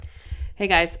Hey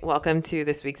guys, welcome to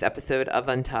this week's episode of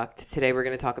Untucked. Today we're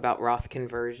going to talk about Roth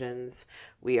conversions.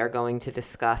 We are going to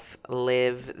discuss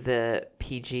LIV, the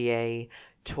PGA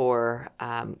Tour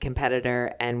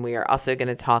competitor, and we are also going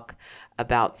to talk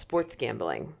about sports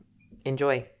gambling.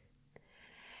 Enjoy.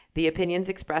 The opinions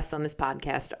expressed on this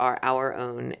podcast are our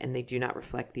own, and they do not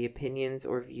reflect the opinions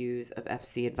or views of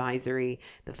FC Advisory,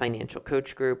 the Financial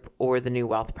Coach Group, or the New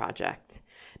Wealth Project.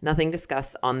 Nothing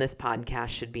discussed on this podcast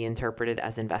should be interpreted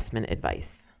as investment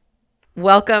advice.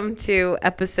 Welcome to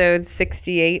episode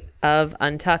 68 of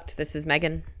Untucked. This is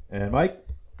Megan. And Mike.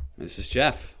 This is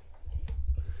Jeff.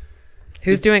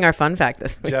 Who's doing our fun fact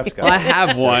this week? Jeff's got Well, I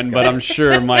have one, but I'm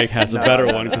sure Mike has a better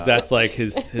one because that's like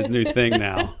his new thing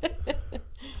now.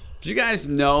 Do you guys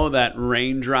know that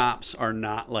raindrops are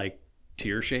not like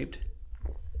tear-shaped?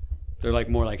 They're like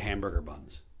more like hamburger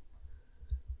buns.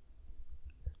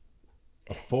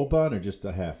 a full bun or just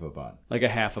a half a bun? Like a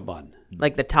half a bun.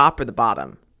 Like the top or the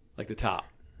bottom? Like the top.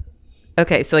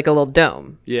 Okay, so like a little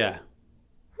dome. Yeah.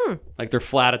 Like they're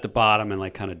flat at the bottom and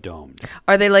like kind of domed.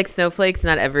 Are they like snowflakes and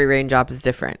that every raindrop is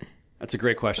different? That's a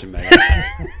great question, Megan.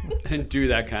 I didn't do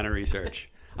that kind of research.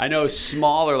 I know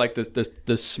smaller, like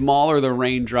the smaller the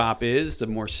raindrop is, the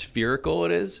more spherical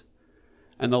it is.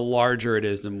 And the larger it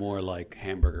is, the more like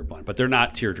hamburger bun. But they're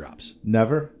not teardrops.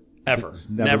 Never? Ever. It's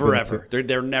Never been ever.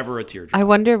 They're never a teardrop. I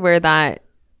wonder where that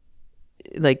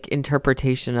like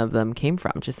interpretation of them came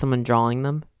from. Just someone drawing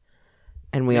them?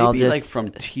 And we all Maybe just like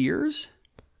from tears?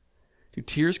 Do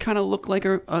tears kind of look like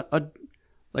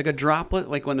a droplet,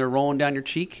 like when they're rolling down your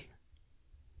cheek?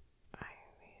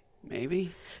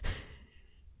 Maybe.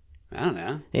 I don't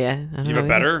know. Yeah. I don't You know have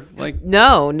a either. better like?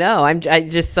 No. I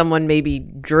just someone maybe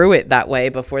drew it that way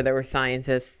before there were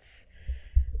scientists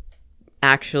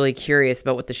actually curious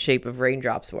about what the shape of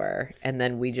raindrops were, and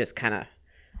then we just kind of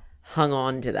hung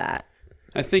on to that.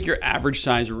 I think your average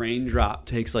size raindrop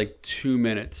takes like 2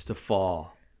 minutes to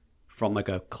fall from like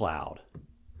a cloud,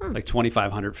 like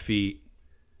 2,500 feet.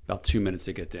 About 2 minutes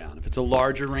to get down. If it's a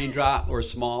larger raindrop or a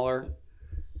smaller,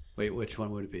 wait, which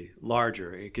one would it be?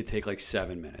 Larger, it could take like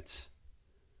 7 minutes.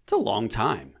 It's a long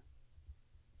time. I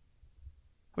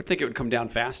would think it would come down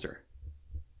faster.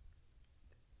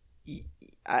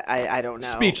 I don't know.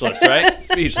 Speechless, right?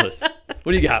 Speechless.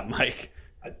 What do you got, Mike?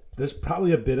 There's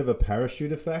probably a bit of a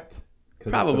parachute effect.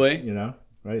 Probably.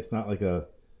 Right? It's not like it's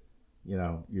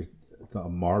not a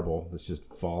marble that's just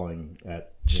falling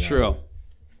at, It's true.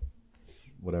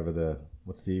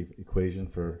 what's the equation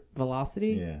for?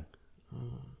 Velocity? Yeah.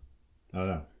 I don't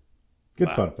know.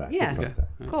 Good fun fact. Yeah. Good fun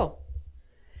fact. Cool.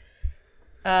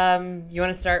 You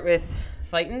want to start with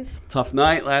Fightins? Tough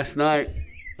night last night.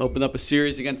 Opened up a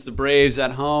series against the Braves at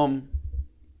home.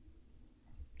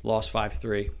 Lost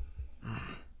 5-3.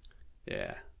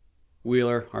 Yeah.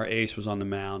 Wheeler, our ace, was on the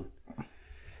mound.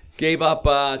 Gave up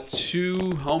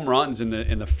 2 home runs in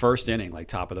the first inning, like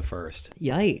top of the first.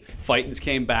 Yikes. Fightins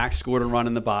came back, scored a run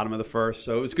in the bottom of the first.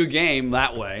 So it was a good game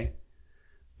that way.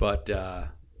 But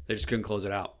they just couldn't close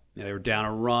it out. Yeah, they were down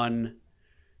a run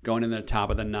going in the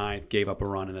top of the ninth, gave up a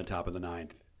run in the top of the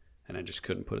ninth, and I just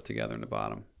couldn't put it together in the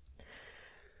bottom.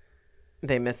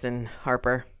 They missing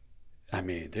Harper. I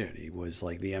mean, dude, he was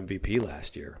like the MVP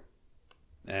last year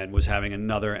and was having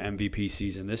another MVP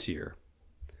season this year.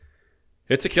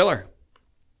 It's a killer.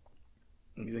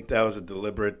 You think that was a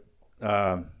deliberate?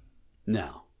 No.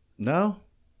 No.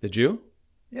 Did you?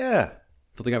 Yeah.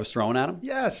 Feel like I was throwing at him?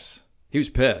 Yes. He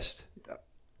was pissed.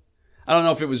 I don't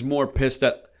know if it was more pissed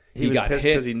that He was got pissed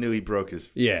hit. because he knew he broke his.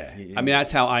 Yeah. I mean,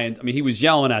 that's how I mean, he was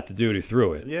yelling at the dude who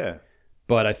threw it. Yeah.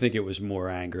 But I think it was more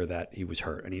anger that he was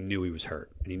hurt, and he knew he was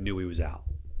hurt, and he knew he was out.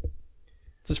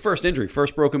 It's his first injury,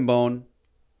 first broken bone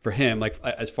for him, like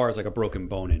as far as like a broken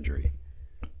bone injury.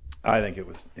 I think it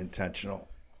was intentional.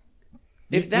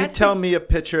 If you that's tell me a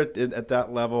pitcher at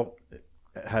that level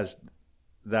has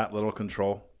that little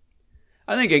control.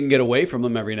 I think it can get away from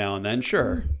him every now and then,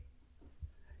 sure.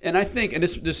 And I think, and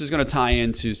this is going to tie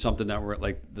into something that we're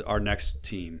like our next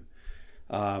team.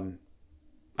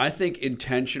 I think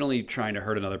intentionally trying to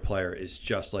hurt another player is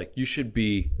just like there should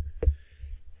be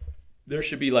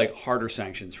like harder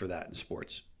sanctions for that in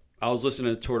sports. I was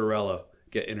listening to Tortorella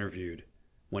get interviewed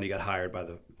when he got hired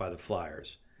by the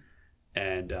Flyers,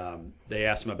 and they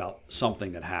asked him about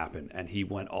something that happened, and he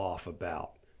went off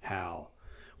about how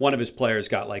one of his players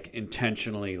got like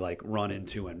intentionally like run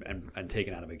into and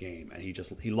taken out of a game, and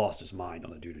he lost his mind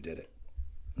on the dude who did it.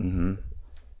 Mm-hmm.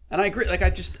 And I agree. Like I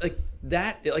just like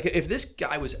that. Like if this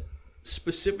guy was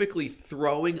specifically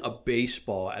throwing a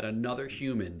baseball at another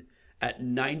human at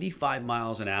 95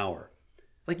 miles an hour,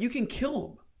 like you can kill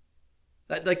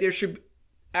him. Like there should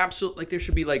absolutely like there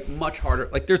should be like much harder.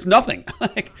 Like there's nothing.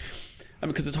 Like I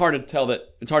mean, because it's hard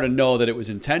to know that it was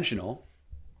intentional,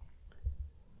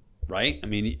 right? I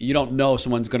mean, you don't know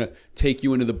someone's going to take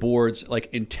you into the boards like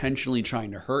intentionally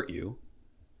trying to hurt you.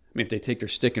 I mean, if they take their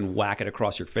stick and whack it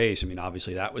across your face, I mean,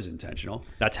 obviously that was intentional.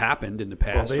 That's happened in the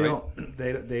past, Well,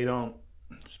 right? they don't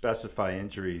specify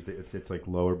injuries. It's like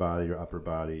lower body or upper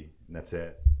body, and that's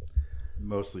it.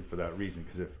 Mostly for that reason,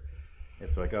 because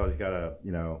if like, oh, he's got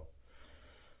an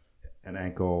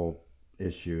ankle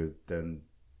issue, then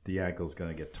the ankle's going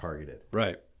to get targeted.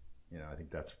 Right. I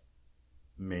think that's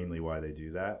mainly why they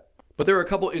do that. But there were a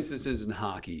couple instances in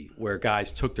hockey where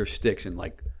guys took their sticks and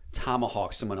like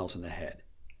tomahawked someone else in the head.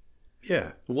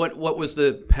 Yeah. What was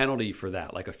the penalty for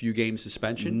that? Like a few game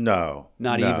suspension? No.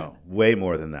 Not even? Way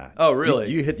more than that. Oh,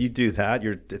 really? You do that,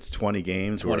 it's 20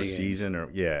 games 20 or a games. season or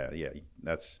yeah.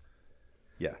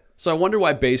 So I wonder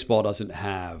why baseball doesn't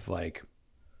have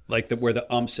where the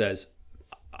ump says,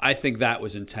 I think that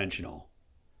was intentional.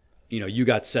 You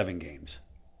got 7 games.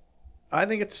 I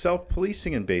think it's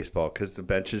self-policing in baseball because the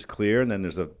bench is clear and then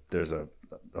there's a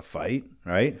fight,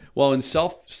 right? Well, in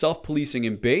self-policing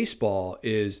in baseball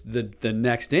is the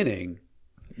next inning.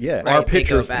 Yeah. Our Right, they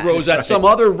pitcher go back. throws at some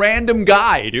other random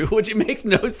guy, dude, which makes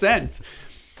no sense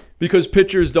because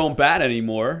pitchers don't bat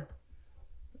anymore.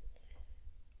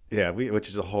 Yeah, which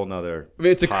is a whole nother. I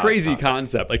mean, it's a hot crazy topic.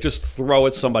 concept. Like, just throw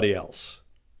at somebody else.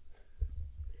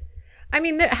 I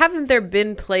mean, haven't there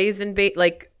been plays in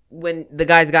like when the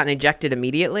guy's gotten ejected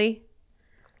immediately?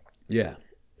 Yeah.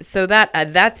 So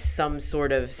that's some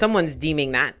sort of someone's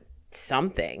deeming that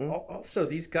something. Also,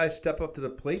 these guys step up to the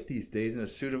plate these days in a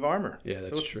suit of armor. Yeah, that's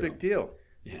so it's true. a big deal.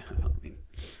 Yeah. I mean,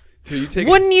 dude, you take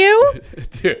Wouldn't you?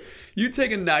 dude, you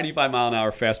take a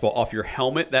 95-mile-an-hour fastball off your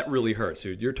helmet, that really hurts,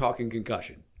 dude. You're talking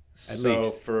concussion. At So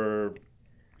least. for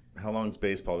how long's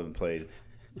baseball been played?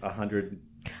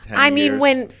 110 I mean, years?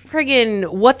 when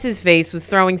friggin' what's his face was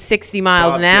throwing 60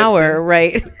 miles Bob an hour, Gibson.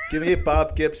 right? Give me a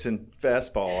Bob Gibson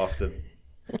fastball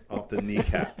off the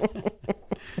kneecap.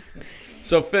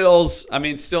 So Phil's, I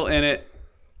mean, still in it.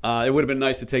 It would have been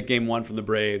nice to take Game 1 from the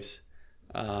Braves.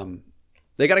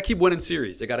 They got to keep winning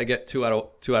series. They got to get two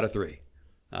out of 3.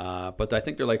 But I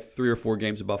think they're like 3 or 4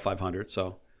 games above 500.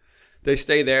 So they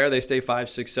stay there. They stay 5,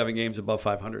 6, 7 games above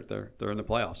 500. They're in the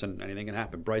playoffs, and anything can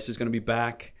happen. Bryce is going to be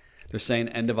back. They're saying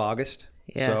end of August.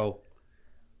 Yeah. So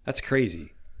that's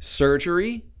crazy.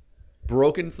 Surgery,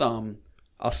 broken thumb.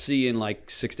 I'll see you in like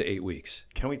 6 to 8 weeks.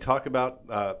 Can we talk about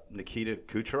Nikita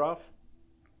Kucherov?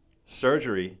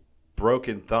 Surgery,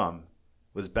 broken thumb,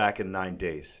 was back in 9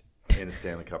 days in the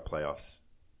Stanley Cup playoffs.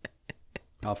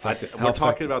 We're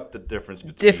talking about the difference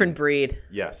between Different breed.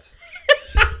 Yes.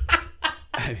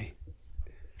 I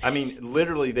I mean,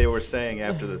 literally, they were saying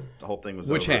after the whole thing was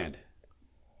which over. hand?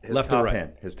 His Left or top right?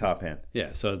 hand. His top hand.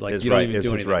 Yeah, so like His you don't right- even his do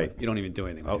is anything. right. You don't even do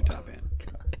anything with Oh. your top hand.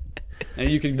 And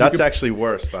you can. That's actually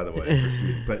worse, by the way. For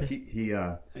shooting. But he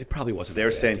It probably wasn't. they were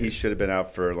that bad, saying dude. he should have been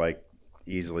out for like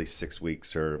easily 6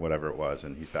 weeks or whatever it was,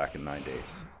 and he's back in 9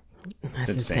 days. That's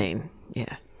insane.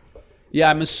 Yeah. Yeah,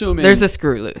 I'm assuming. There's a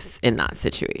screw loose in that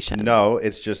situation. No,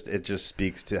 it just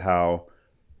speaks to how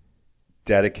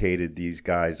dedicated these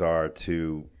guys are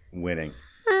to winning.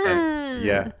 And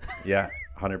yeah,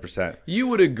 100%. You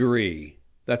would agree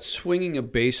that swinging a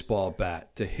baseball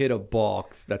bat to hit a ball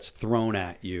that's thrown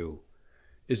at you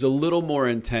is a little more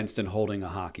intense than holding a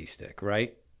hockey stick,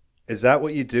 right? Is that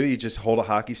what you do? You just hold a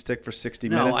hockey stick for 60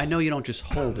 minutes? No, I know you don't just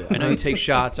hold it. I know you take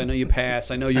shots. I know you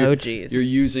pass. I know you're, Oh, geez. you're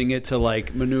using it to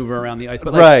like maneuver around the ice.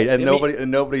 But like, Right, and I mean,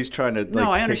 nobody's trying to. Like,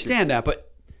 no, I take understand that,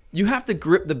 but you have to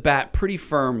grip the bat pretty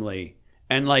firmly,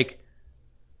 and like,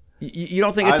 you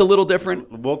don't think it's a little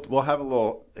different? We'll have a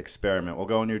little experiment. We'll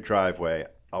go in your driveway.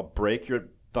 I'll break your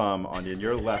thumb on you, and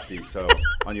you're lefty, so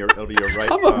it'll be your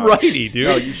right. I'm a thumb. righty, dude.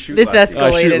 No, you shoot. This lefty.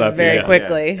 escalated lefty, very yeah.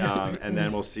 quickly. Yeah, and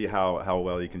then we'll see how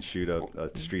well you can shoot a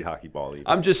street hockey ball. Either.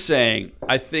 I'm just saying,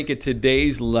 I think at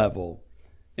today's level,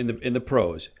 in the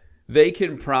pros, they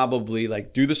can probably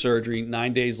like do the surgery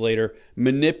 9 days later,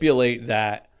 manipulate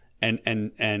that,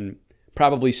 and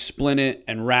probably splint it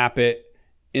and wrap it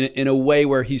in a way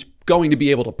where he's going to be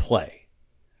able to play.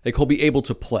 Like he'll be able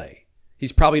to play.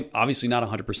 He's probably obviously not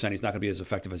 100%. He's not going to be as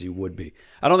effective as he would be.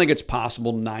 I don't think it's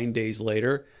possible 9 days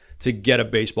later to get a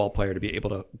baseball player to be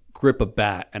able to grip a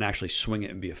bat and actually swing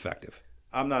it and be effective.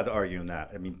 I'm not arguing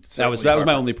that. I mean, That was certainly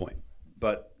my are- only point.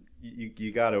 But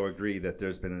you got to agree that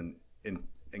there's been an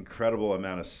incredible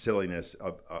amount of silliness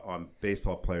on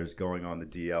baseball players going on the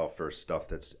DL for stuff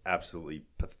that's absolutely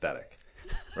pathetic,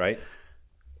 right?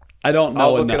 I don't know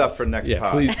I'll look enough. it up for next yeah,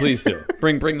 pod. please do.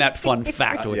 Bring that fun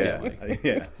fact with you.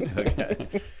 Yeah,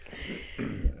 okay.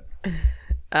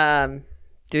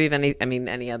 Do we have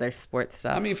any other sports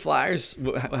stuff? I mean, Flyers.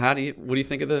 What do you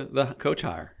think of the coach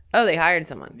hire? Oh, they hired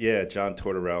someone. Yeah, John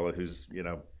Tortorella, who's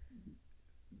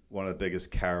one of the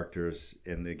biggest characters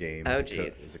in the game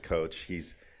as a coach.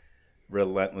 He's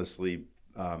relentlessly,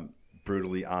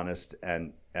 brutally honest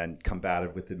and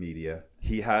combative with the media.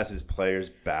 He has his players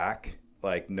back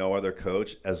like no other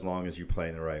coach, as long as you play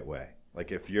in the right way.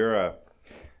 Like if you're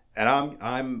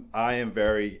I am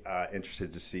very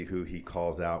interested to see who he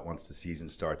calls out once the season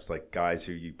starts. Like guys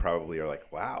who you probably are like,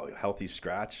 wow, healthy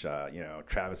scratch.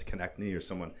 Travis Konechny or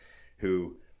someone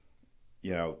who,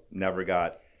 never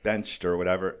got benched or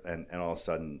whatever, and all of a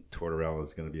sudden Tortorella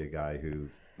is going to be a guy who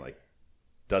like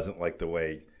doesn't like the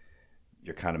way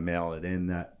you're kind of mailing it in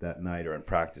that night or in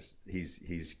practice.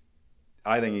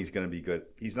 I think he's going to be good.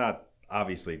 He's not,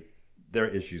 obviously their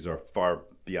issues are far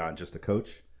beyond just a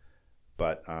coach,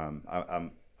 but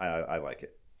I like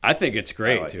it. I think it's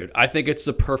great, dude. I think it's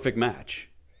the perfect match.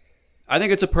 I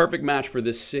think it's a perfect match for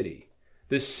this city.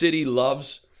 This city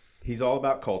loves. He's all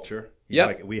about culture. Yeah,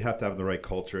 like, we have to have the right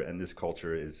culture, and this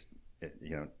culture is,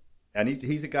 and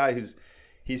he's a guy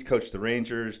he's coached the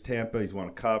Rangers, Tampa. He's won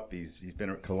a cup. He's been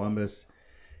at Columbus.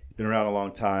 He's been around a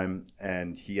long time,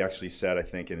 and he actually said, I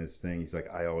think in his thing, he's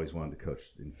like, I always wanted to coach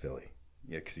in Philly.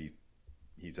 Yeah, because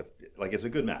it's a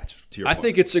good match. To your point. I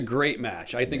think it's a great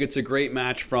match. I think it's a great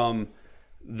match from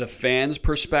the fans'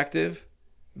 perspective.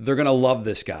 They're gonna love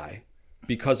this guy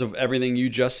because of everything you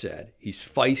just said. He's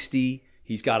feisty.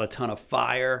 He's got a ton of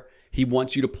fire. He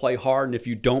wants you to play hard, and if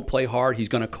you don't play hard, he's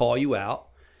going to call you out.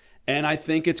 And I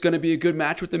think it's going to be a good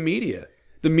match with the media.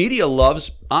 The media loves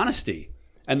honesty,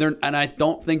 and I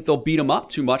don't think they'll beat him up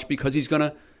too much because he's going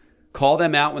to call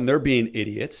them out when they're being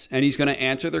idiots, and he's going to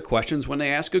answer their questions when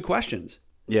they ask good questions.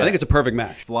 Yeah. I think it's a perfect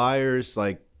match. Flyers,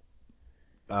 like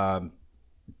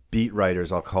beat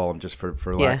writers, I'll call them just for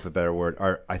lack of a better word,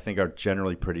 I think are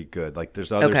generally pretty good. Like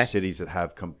there's other cities that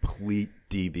have complete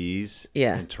DBs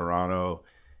in Toronto,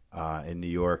 in New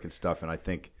York and stuff, and I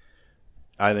think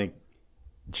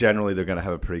generally they're going to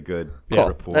have a pretty good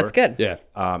rapport. That's good. Yeah.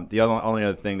 The only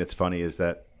other thing that's funny is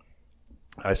that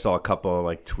I saw a couple of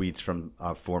like tweets from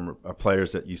former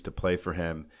players that used to play for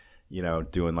him,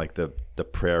 doing like the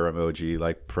prayer emoji,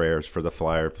 like prayers for the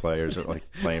Flyer players or like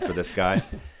playing for this guy.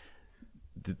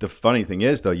 The funny thing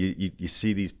is, though, you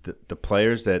see the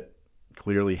players that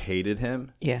clearly hated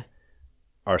him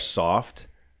are soft.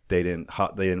 They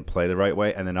didn't play the right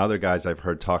way, and then other guys I've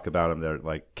heard talk about him. They're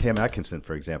like Cam Atkinson,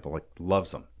 for example, like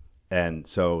loves him, and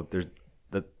so there's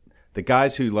the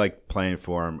guys who like playing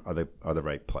for him are the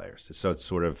right players. So it's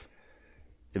sort of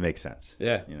it makes sense.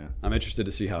 Yeah, I'm interested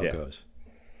to see how it goes.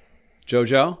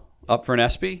 JoJo up for an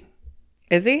ESPY?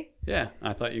 Is he? Yeah,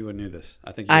 I thought you would knew this.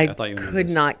 I thought you could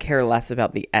not care less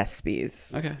about the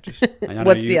ESPYs. Okay,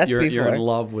 What's the ESPY You're in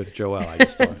love with Joel. I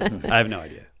just thought. I have no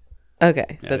idea.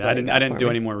 Okay, so I didn't do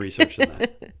any more research than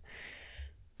that.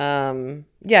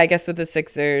 I guess with the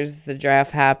Sixers, the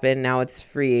draft happened. Now it's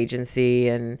free agency,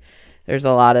 and there's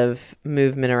a lot of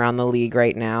movement around the league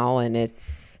right now. And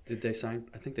did they sign?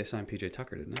 I think they signed PJ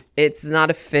Tucker, didn't they? It's not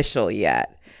official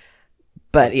yet,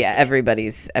 but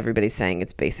everybody's saying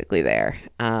it's basically there.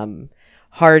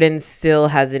 Harden still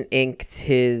hasn't inked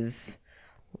his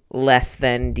less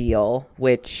than deal,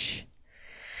 which.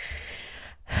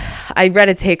 I read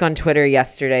a take on Twitter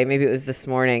yesterday, maybe it was this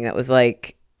morning, that was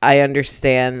like, I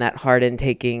understand that Harden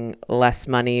taking less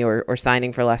money or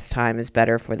signing for less time is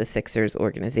better for the Sixers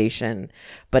organization.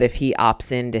 But if he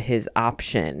opts into his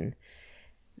option,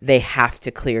 they have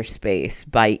to clear space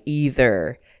by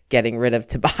either getting rid of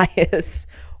Tobias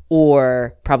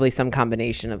or probably some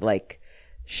combination of like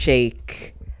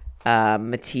Shake,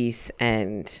 Matisse,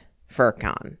 and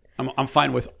Furkan. I'm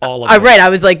fine with all of them. Right. I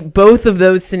was like, both of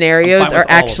those scenarios are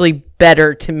actually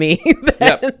better to me.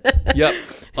 Yep.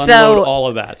 Unload all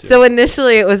of that. Too. So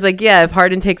initially it was like, if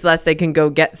Harden takes less, they can go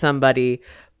get somebody.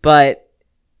 But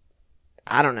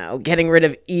I don't know. Getting rid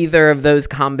of either of those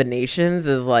combinations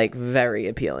is like very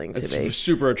appealing to me. It's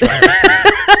super attractive to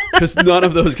me. Because none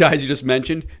of those guys you just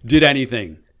mentioned did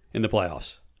anything in the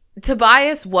playoffs.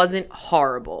 Tobias wasn't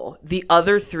horrible. The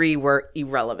other three were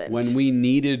irrelevant. When we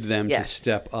needed them to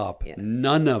step up,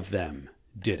 none of them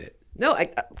did it. No,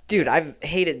 I've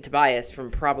hated Tobias from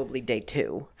probably day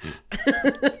 2.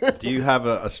 Do you have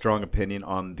a strong opinion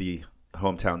on the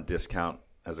hometown discount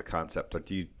as a concept? Like,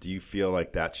 do you feel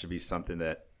like that should be something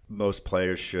that most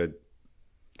players should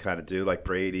kind of do, like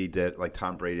Brady did, like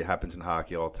Tom Brady? It happens in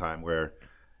hockey all the time, where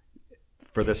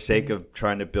for the sake of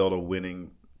trying to build a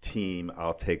winning team,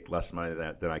 I'll take less money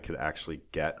than I could actually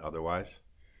get otherwise?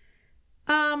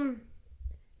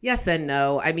 Yes and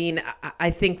no. I mean, I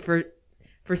think for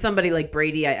for somebody like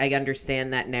Brady, I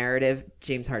understand that narrative.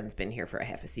 James Harden's been here for a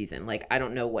half a season. Like, I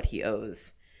don't know what he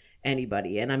owes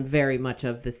anybody. And I'm very much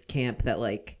of this camp that,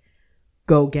 like,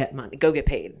 go get money, go get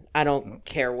paid. I don't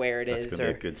care where it is. That's going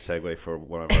to be a good segue for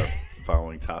one of our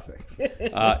following topics.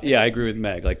 Yeah, I agree with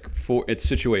Meg. Like, it's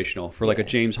situational. For like a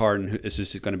James Harden, this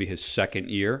is going to be his second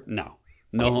year. No,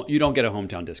 you don't get a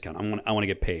hometown discount. I want to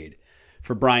get paid.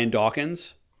 For Brian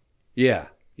Dawkins, yeah,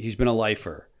 he's been a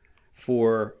lifer.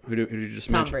 For who did you just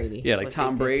mention? Tom Brady. Yeah, like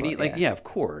Tom Brady. Like, yeah, of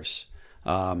course.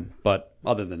 But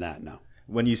other than that, no.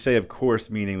 When you say of course,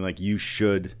 meaning like you,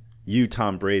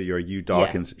 Tom Brady, or you,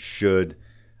 Dawkins, should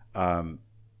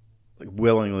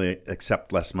willingly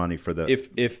accept less money for the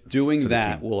if doing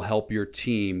that team will help your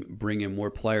team bring in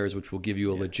more players, which will give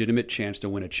you a legitimate chance to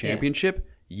win a championship,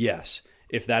 yes.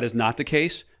 If that is not the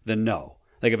case, then no.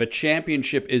 Like, if a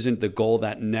championship isn't the goal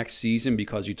that next season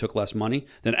because you took less money,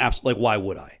 then absolutely, like, why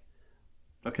would I?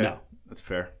 Okay, no. That's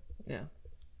fair. Yeah.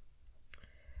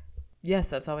 Yes,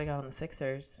 that's all we got on the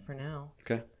Sixers for now.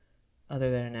 Okay. Other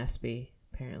than an SB,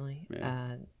 apparently.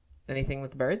 Yeah. Anything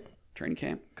with the Birds? Training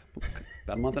camp,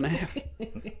 about a month and a half.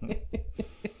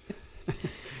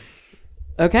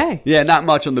 Okay. Yeah, not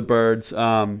much on the Birds.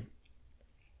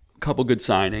 Couple good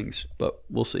signings, but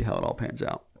we'll see how it all pans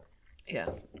out. Yeah.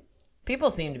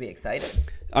 People seem to be excited.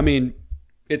 I mean,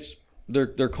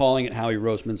 they're calling it Howie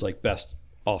Roseman's like best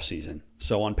offseason.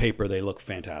 So on paper they look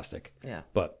fantastic. Yeah.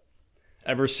 But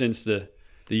ever since the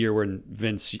year when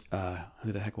Vince,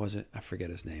 who the heck was it? I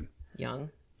forget his name. Young.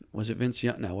 Was it Vince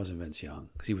Young? No, it wasn't Vince Young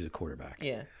because he was a quarterback.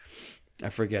 Yeah. I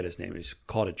forget his name. He's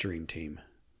called it Dream Team.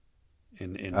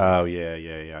 Oh yeah,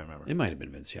 I remember. It might have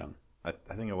been Vince Young. I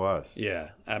think it was. Yeah,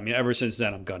 I mean, ever since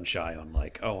then, I'm gun shy on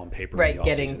like, on paper, Right, in the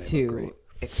getting offseason, they look too great.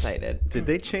 excited. Did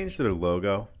they change their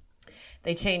logo?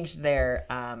 They changed their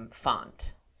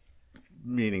font.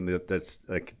 Meaning that's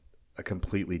like a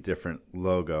completely different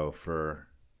logo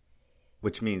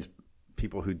which means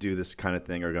people who do this kind of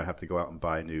thing are going to have to go out and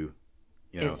buy new,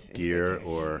 gear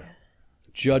or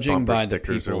Judging by the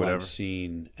stickers or people whatever. I've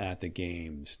seen at the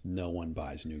games, no one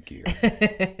buys new gear.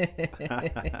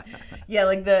 Yeah,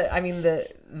 like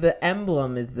the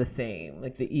emblem is the same.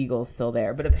 Like the eagle's still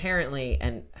there, but apparently,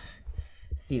 and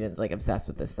Steven's like obsessed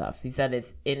with this stuff. He said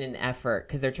it's in an effort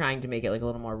because they're trying to make it like a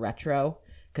little more retro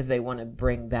because they want to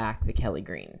bring back the Kelly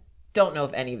Green. Don't know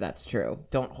if any of that's true.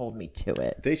 Don't hold me to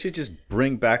it. They should just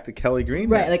bring back the Kelly Green.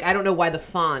 Right, then. like I don't know why the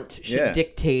font should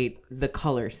dictate the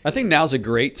color scheme. I think now's a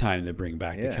great time to bring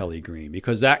back the Kelly Green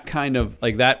because that kind of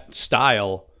like that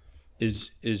style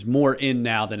is more in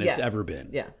now than it's ever been.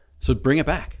 Yeah. So bring it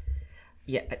back.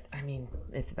 Yeah, I mean,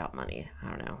 it's about money. I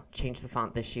don't know. Change the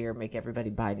font this year, make everybody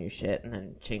buy new shit, and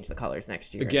then change the colors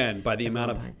next year. Again, by the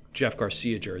Everyone amount of buys. Jeff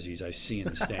Garcia jerseys I see in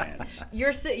the stands.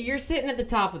 You're sitting at the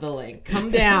top of the link. Come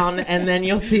down, and then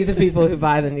you'll see the people who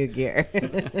buy the new gear.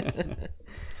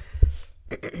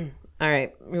 All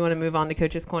right, we want to move on to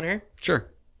Coach's Corner.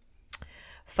 Sure.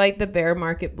 Fight the bear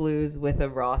market blues with a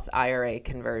Roth IRA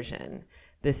conversion.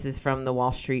 This is from the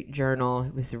Wall Street Journal.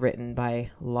 It was written by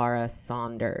Laura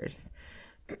Saunders.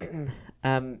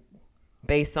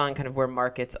 Based on kind of where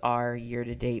markets are year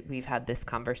to date, we've had this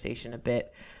conversation a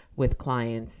bit with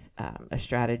clients, a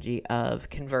strategy of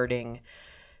converting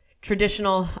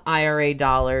traditional IRA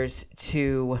dollars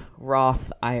to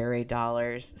Roth IRA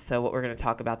dollars. So what we're going to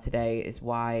talk about today is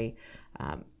why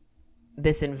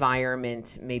this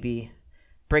environment maybe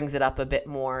brings it up a bit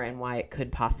more and why it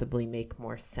could possibly make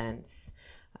more sense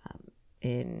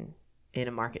in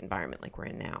a market environment like we're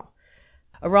in now.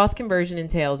 A Roth conversion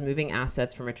entails moving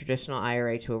assets from a traditional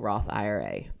IRA to a Roth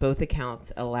IRA. Both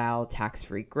accounts allow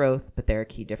tax-free growth, but there are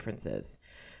key differences.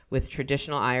 With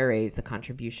traditional IRAs, the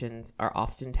contributions are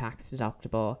often tax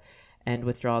deductible, and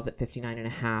withdrawals at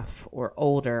 59.5 or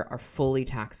older are fully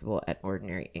taxable at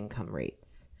ordinary income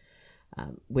rates.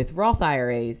 With Roth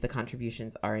IRAs, the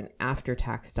contributions are in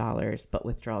after-tax dollars, but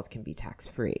withdrawals can be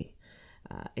tax-free.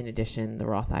 In addition, the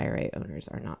Roth IRA owners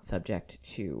are not subject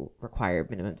to required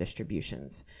minimum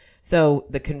distributions. So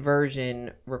the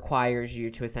conversion requires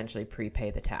you to essentially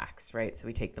prepay the tax, right? So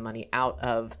we take the money out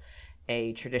of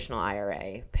a traditional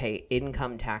IRA, pay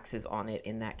income taxes on it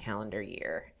in that calendar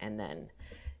year, and then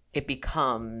it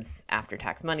becomes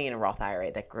after-tax money in a Roth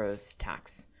IRA that grows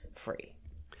tax-free.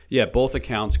 Yeah, both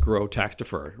accounts grow tax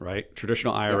deferred, right?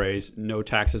 Traditional IRAs, no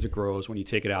tax as it grows. When you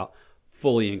take it out,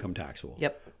 fully income taxable.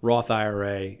 Yep. Roth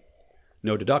IRA,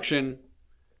 no deduction,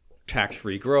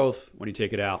 tax-free growth. When you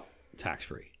take it out,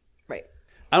 tax-free. Right.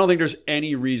 I don't think there's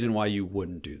any reason why you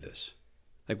wouldn't do this.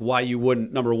 Like why you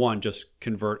wouldn't, number one, just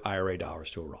convert IRA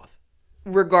dollars to a Roth.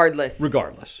 Regardless.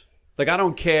 Like I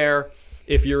don't care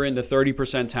if you're in the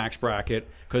 30% tax bracket,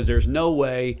 because there's no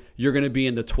way you're going to be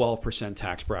in the 12%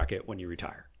 tax bracket when you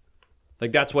retire.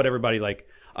 Like, that's what everybody, like,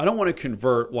 I don't want to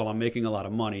convert while I'm making a lot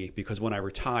of money, because when I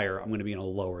retire, I'm going to be in a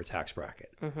lower tax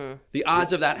bracket. Mm-hmm. The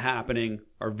odds of that happening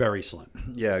are very slim.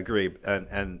 Yeah, I agree.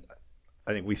 And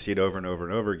I think we see it over and over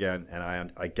and over again,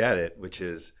 and I get it, which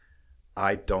is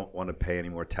I don't want to pay any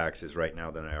more taxes right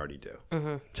now than I already do.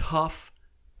 Mm-hmm. Tough.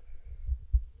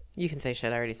 You can say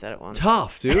shit. I already said it once.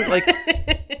 Tough, dude. Like,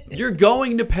 you're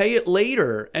going to pay it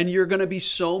later, and you're going to be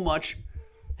so much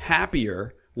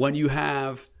happier when you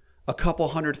have a couple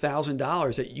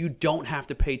 $100,000 that you don't have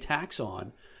to pay tax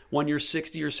on when you're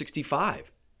 60 or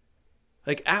 65.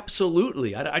 Like,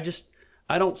 absolutely. I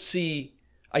don't see.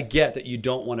 I get that you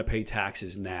don't want to pay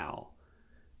taxes now,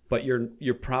 but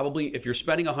you're probably, if you're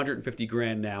spending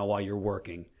 $150,000 now while you're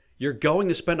working, you're going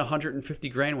to spend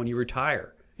 $150,000 when you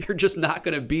retire. You're just not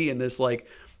going to be in this like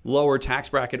lower tax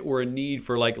bracket or a need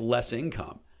for like less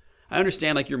income. I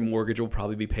understand like your mortgage will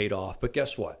probably be paid off, but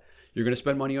guess what? You're going to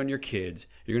spend money on your kids.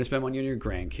 You're going to spend money on your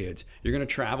grandkids. You're going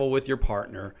to travel with your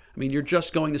partner. I mean, you're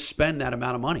just going to spend that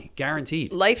amount of money,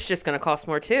 guaranteed. Life's just going to cost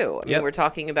more too. I mean, we're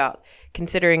talking about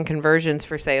considering conversions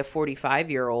for, say, a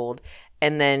 45-year-old,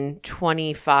 and then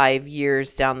 25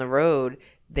 years down the road,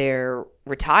 they're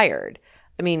retired.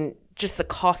 I mean, just the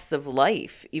costs of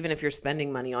life, even if you're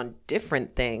spending money on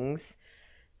different things,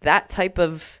 that type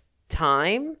of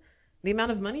time, the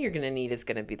amount of money you're going to need is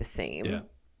going to be the same. Yeah.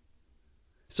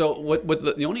 So what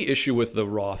the only issue with the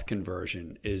Roth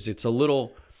conversion is it's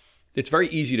very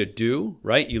easy to do,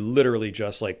 right? You literally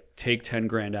just like take 10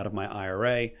 grand out of my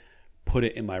IRA, put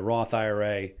it in my Roth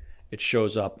IRA. It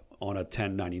shows up on a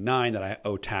 1099 that I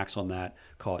owe tax on that,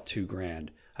 call it 2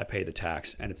 grand. I pay the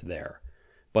tax and it's there.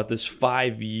 But this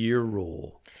 5-year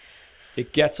rule,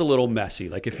 it gets a little messy.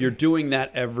 Like if you're doing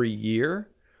that every year,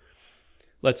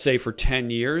 let's say for 10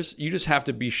 years, you just have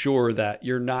to be sure that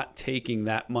you're not taking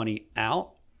that money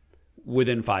out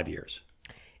within 5 years.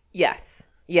 Yes.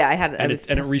 Yeah, and it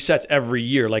resets every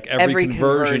year. Like every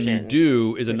conversion you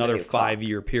do is another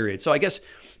 5-year period. So I guess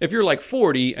if you're like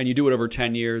 40 and you do it over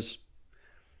 10 years,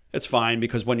 it's fine,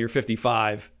 because when you're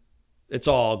 55, it's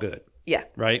all good. Yeah.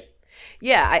 Right?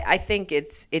 Yeah, I think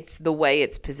it's the way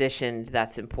it's positioned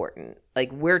that's important.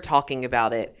 Like, we're talking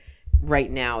about it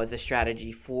right now as a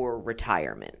strategy for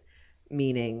retirement,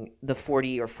 meaning the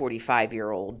 40 or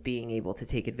 45-year-old being able to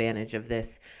take advantage of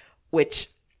this,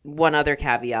 which, one other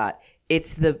caveat,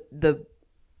 it's the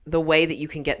way that you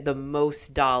can get the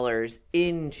most dollars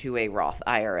into a Roth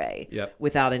IRA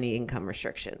without any income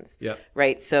restrictions.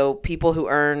 Right? So people who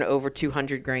earn over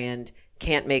 $200,000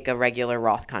 can't make a regular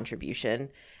Roth contribution.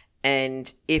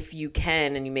 And if you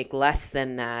can and you make less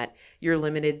than that, you're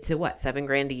limited to what,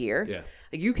 $7,000 a year? Yeah.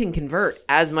 Like, you can convert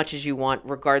as much as you want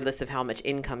regardless of how much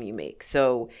income you make.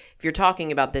 So if you're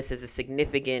talking about this as a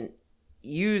significant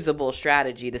usable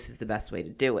strategy, this is the best way to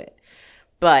do it.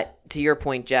 But to your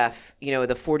point, Jeff, you know,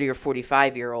 the 40 or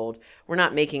 45-year-old, we're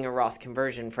not making a Roth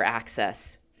conversion for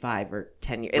access 5 or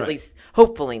 10 years, at least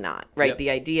hopefully not, right? Yep. The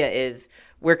idea is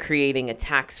we're creating a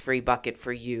tax-free bucket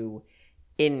for you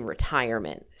in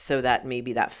retirement, so that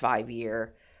maybe that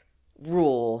 5-year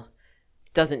rule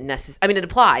doesn't necessarily, I mean, it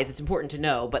applies, it's important to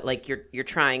know, but like you're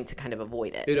trying to kind of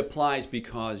avoid it. It applies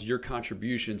because your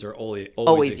contributions are always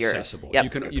accessible. Yours.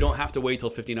 Yep. You don't have to wait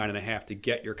till 59 and a half to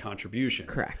get your contributions.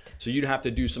 Correct. So you'd have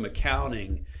to do some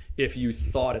accounting if you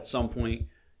thought at some point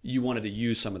you wanted to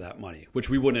use some of that money, which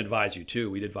we wouldn't advise you to.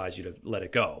 We'd advise you to let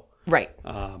it go. Right.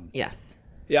 Yes.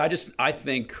 Yeah, I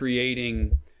think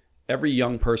creating, every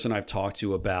young person I've talked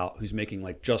to about who's making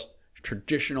like just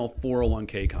traditional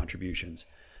 401k contributions,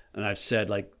 and I've said,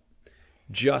 like,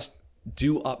 just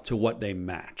do up to what they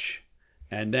match,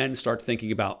 and then start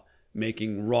thinking about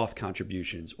making Roth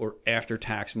contributions or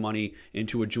after-tax money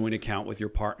into a joint account with your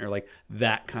partner, like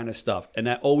that kind of stuff. And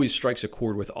that always strikes a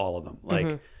chord with all of them.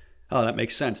 Like, oh, that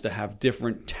makes sense to have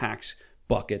different tax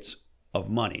buckets of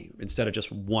money instead of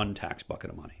just one tax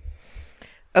bucket of money.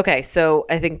 Okay, so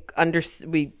I think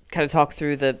we kind of talked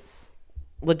through the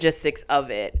logistics of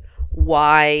it.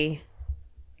 Why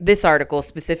this article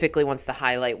specifically wants to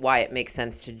highlight why it makes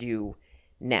sense to do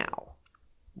now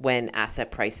when asset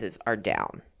prices are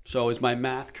down. So is my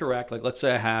math correct? Like, let's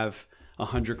say I have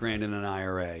 $100,000 in an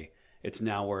IRA. It's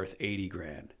now worth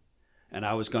 $80,000. And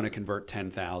I was going to convert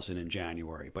 $10,000 in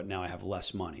January, but now I have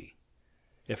less money.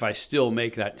 If I still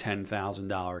make that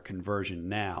 $10,000 conversion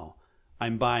now,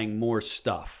 I'm buying more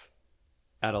stuff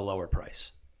at a lower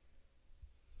price.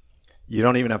 You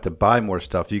don't even have to buy more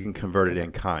stuff. You can convert it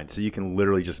in kind. So you can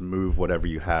literally just move whatever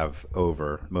you have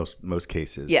over most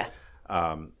cases. Yeah.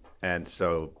 And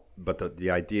so, but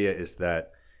the idea is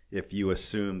that if you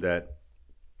assume that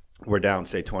we're down,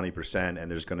 say 20%,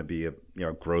 and there's going to be a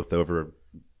growth over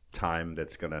time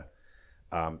that's going to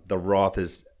the Roth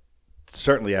is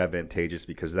certainly advantageous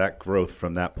because that growth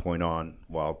from that point on,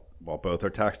 while both are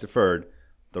tax deferred,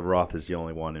 the Roth is the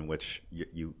only one in which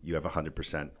you have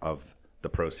 100% of the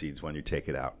proceeds when you take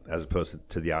it out, as opposed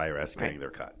to the IRS getting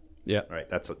their cut. Yeah, right.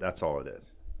 That's all it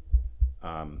is.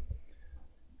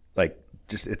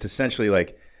 It's essentially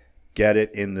like get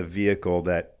it in the vehicle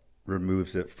that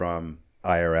removes it from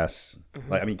IRS.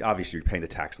 Mm-hmm. Obviously you're paying the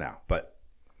tax now, but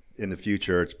in the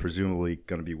future it's presumably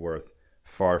going to be worth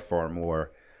far, far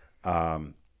more.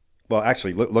 Well,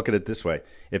 actually, look at it this way: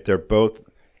 if they're both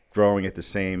growing at the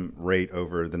same rate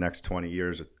over the next 20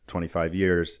 years or 25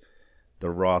 years, the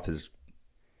Roth is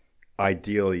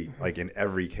ideally, like in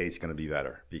every case, going to be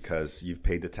better because you've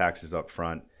paid the taxes up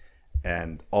front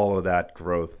and all of that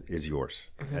growth is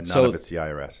yours and none of it's the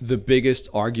IRS. The biggest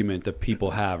argument that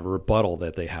people have, rebuttal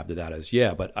that they have to that is,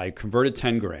 but I converted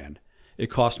 10 grand. It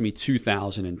cost me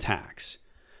 $2,000 in tax.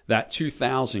 That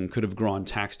 $2,000 could have grown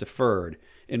tax deferred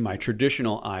in my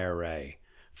traditional IRA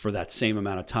for that same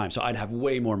amount of time. So I'd have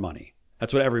way more money.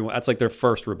 That's like their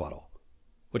first rebuttal,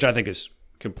 which I think is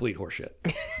complete horseshit.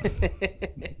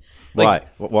 Why?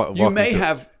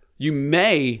 You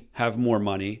may have more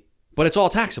money, but it's all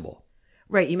taxable.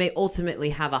 Right. You may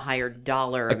ultimately have a higher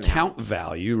dollar account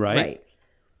value, right?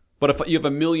 But if you have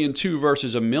 $1.2 million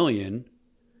versus $1 million,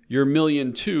 your $1.2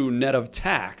 million net of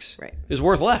tax is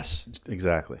worth less.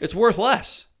 Exactly. It's worth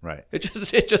less. Right. It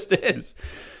just is.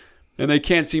 And they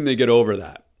can't seem to get over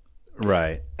that.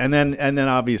 Right. And then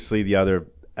obviously the other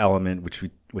element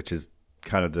which is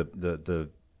kind of the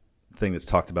thing that's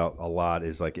talked about a lot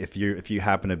is like if you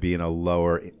happen to be in a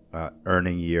lower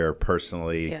earning year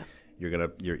personally,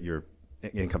 your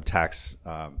income tax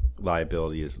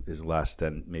liability is less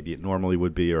than maybe it normally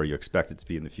would be or you expect it to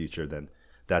be in the future, then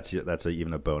that's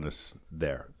even a bonus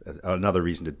there. Another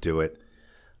reason to do it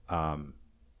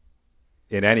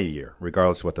in any year,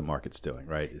 regardless of what the market's doing,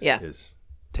 right? Is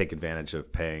take advantage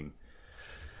of paying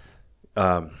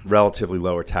relatively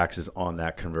lower taxes on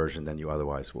that conversion than you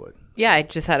otherwise would. Yeah, I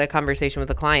just had a conversation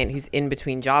with a client who's in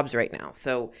between jobs right now.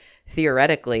 So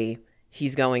theoretically,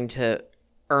 he's going to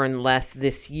earn less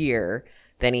this year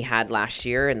than he had last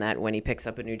year, and that when he picks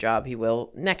up a new job, he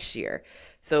will next year.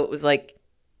 So it was like,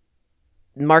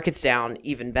 market's down,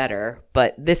 even better,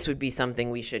 but this would be something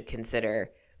we should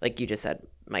consider, like you just said,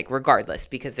 Mike, regardless,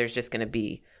 because there's just going to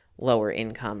be lower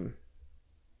income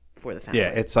for the family. Yeah,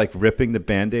 it's like ripping the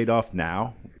Band-Aid off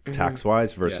now,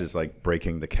 tax-wise, versus like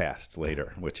breaking the cast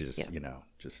later, which is,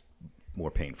 just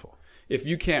more painful. If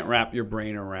you can't wrap your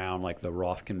brain around like the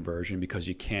Roth conversion because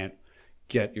you can't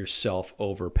get yourself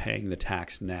overpaying the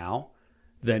tax now,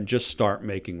 then just start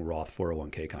making Roth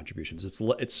 401k contributions.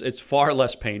 It's far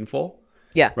less painful.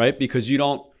 Yeah. Right? Because you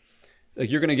don't,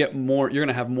 like, you're going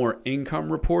to have more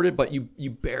income reported, but you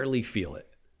barely feel it.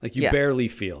 Like you barely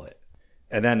feel it.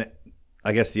 And then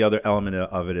I guess the other element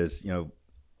of it is,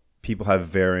 people have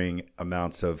varying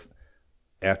amounts of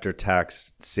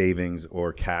after-tax savings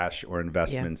or cash or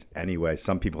investments anyway.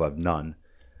 Some people have none,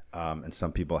 and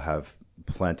some people have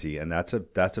plenty, and that's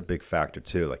a big factor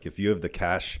too. Like if you have the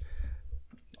cash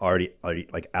already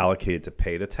like allocated to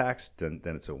pay the tax, then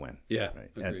it's a win. Yeah, right?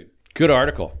 Agreed. Good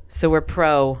article. So we're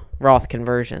pro Roth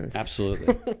conversions.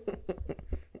 Absolutely.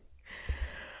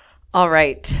 All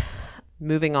right.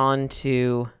 Moving on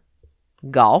to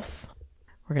golf.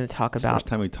 We're going to talk about... First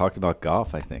time we talked about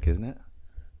golf, I think, isn't it?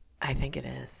 I think it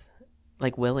is.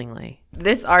 Like willingly.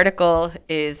 This article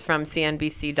is from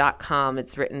CNBC.com.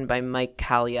 It's written by Mike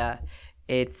Kalia.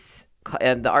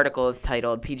 The article is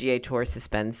titled PGA Tour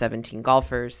Suspends 17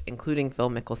 Golfers, including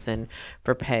Phil Mickelson,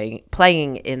 for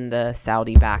playing in the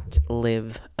Saudi-backed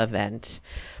LIV event.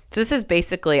 So this is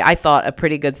basically, I thought, a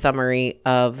pretty good summary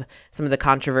of some of the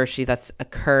controversy that's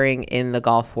occurring in the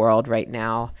golf world right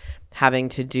now, having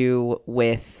to do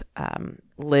with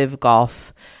LIV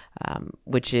Golf,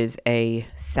 which is a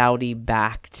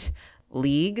Saudi-backed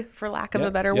league, for lack of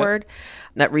a better word,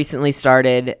 that recently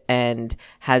started and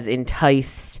has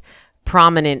enticed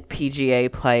prominent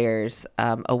PGA players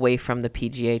away from the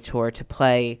PGA Tour to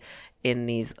play in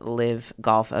these LIV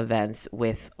golf events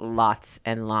with lots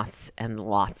and lots and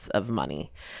lots of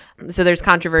money. So there's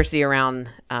controversy around,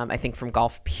 I think, from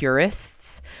golf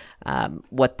purists,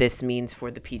 what this means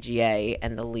for the PGA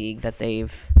and the league that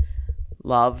they've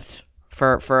loved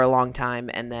for a long time,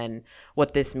 and then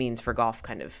what this means for golf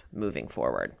kind of moving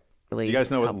forward. Really, do you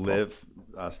guys know helpful. what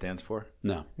LIV stands for?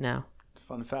 No.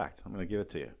 Fun fact. I'm going to give it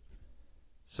to you.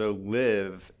 So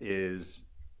LIV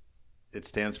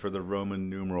stands for the Roman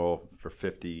numeral for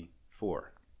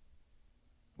 54,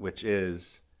 which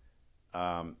is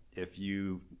if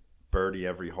you birdie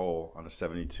every hole on a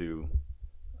 72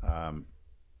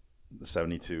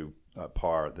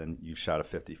 par, then you've shot a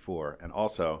 54. And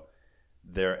also,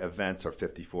 their events are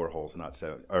 54 holes, not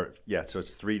 7. Or so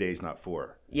it's 3 days, not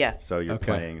 4. Yeah. So you're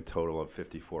playing a total of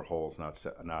 54 holes, not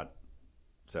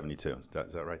 72. Is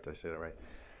that right? Did I say that right?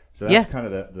 So that's kind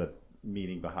of the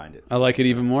meaning behind it. I like it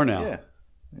even more now. Yeah.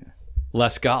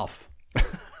 Less golf.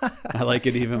 I like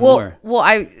it even more. Well,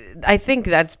 I think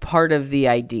that's part of the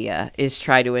idea, is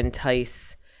try to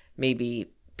entice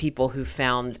maybe people who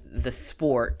found the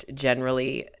sport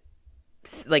generally,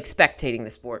 like spectating the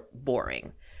sport,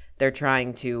 boring. They're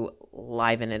trying to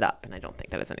liven it up, and I don't think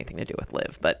that has anything to do with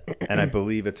live. But and I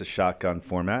believe it's a shotgun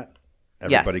format.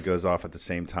 Everybody goes off at the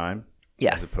same time.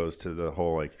 Yes. As opposed to the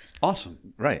whole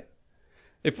awesome. Right.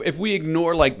 If we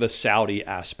ignore like the Saudi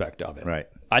aspect of it, right,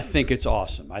 I think it's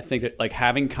awesome. I think that like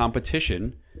having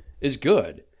competition is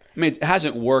good. I mean, it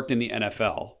hasn't worked in the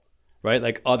NFL, right?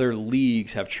 Like other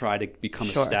leagues have tried to become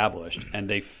established and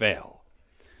they fail.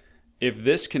 If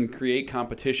this can create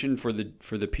competition for the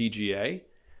PGA,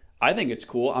 I think it's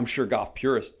cool. I'm sure golf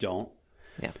purists don't.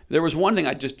 Yeah. There was one thing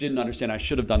I just didn't understand. I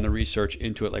should have done the research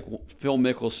into it. Like Phil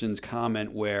Mickelson's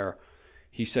comment where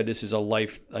he said this is a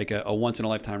once in a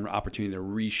lifetime opportunity to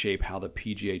reshape how the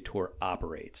PGA Tour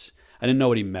operates. I didn't know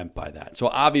what he meant by that. So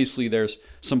obviously there's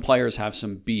some players have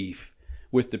some beef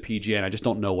with the PGA, and I just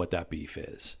don't know what that beef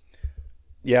is.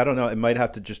 Yeah, I don't know. It might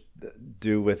have to just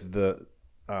do with the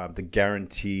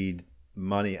guaranteed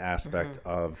money aspect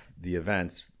of the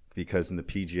events, because in the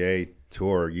PGA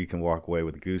Tour you can walk away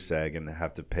with a goose egg and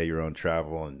have to pay your own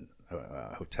travel and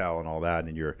hotel and all that,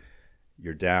 and you're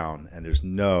down, and there's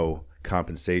no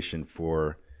compensation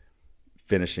for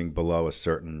finishing below a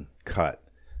certain cut.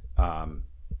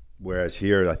 Whereas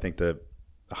here, I think the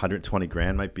 120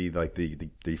 grand might be like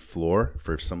the floor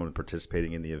for someone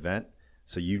participating in the event.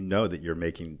 So you know that you're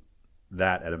making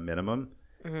that at a minimum,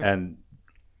 and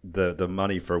the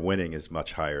money for winning is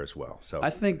much higher as well. So I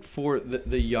think for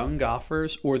the young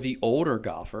golfers or the older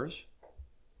golfers,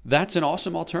 that's an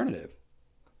awesome alternative,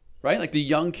 right? Like the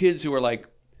young kids who are like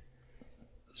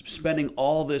spending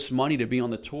all this money to be on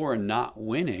the tour and not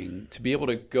winning, to be able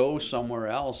to go somewhere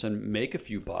else and make a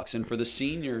few bucks. And for the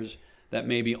seniors that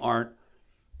maybe aren't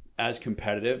as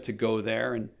competitive, to go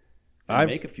there and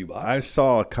make a few bucks. I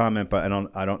saw a comment, but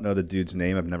I don't know the dude's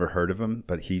name. I've never heard of him,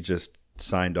 but he just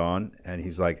signed on, and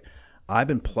he's like, I've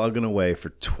been plugging away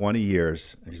for 20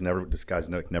 years. This guy's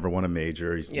never won a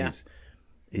major.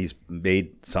 He's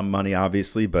made some money,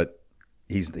 obviously, but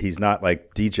he's not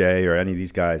like DJ or any of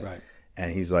these guys. Right. And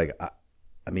he's like,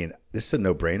 I mean, this is a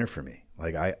no-brainer for me.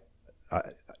 Like I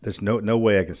there's no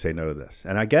way I can say no to this,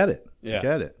 and I get it. Yeah. I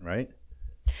get it, right?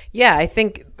 Yeah, I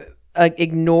think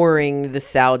ignoring the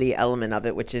Saudi element of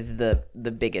it, which is the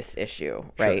biggest issue,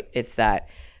 right? Sure. It's that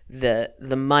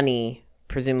the money,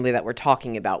 presumably, that we're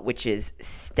talking about, which is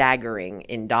staggering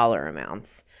in dollar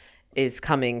amounts, is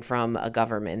coming from a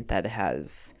government that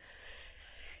has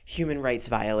human rights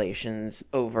violations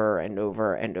over and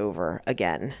over and over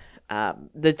again.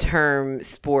 The term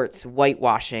sports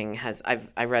whitewashing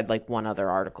I read like one other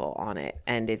article on it,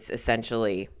 and it's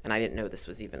essentially, and I didn't know this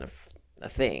was even a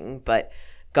thing, but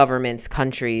governments,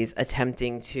 countries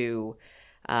attempting to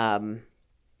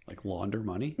like launder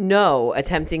money? No,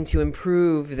 attempting to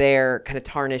improve their kind of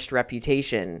tarnished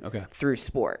reputation through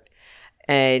sport.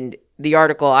 And the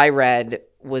article I read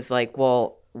was like,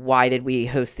 well, why did we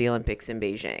host the Olympics in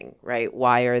Beijing, right?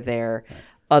 Why are there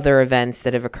other events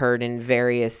that have occurred in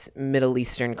various Middle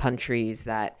Eastern countries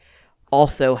that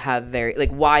also have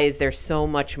why is there so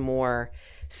much more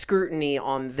scrutiny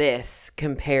on this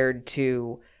compared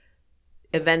to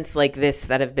events like this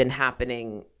that have been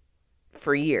happening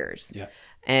for years? Yeah.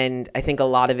 And I think a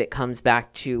lot of it comes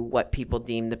back to what people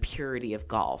deem the purity of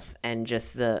golf and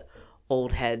just the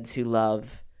old heads who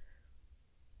love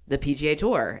the PGA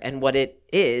Tour and what it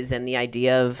is, and the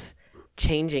idea of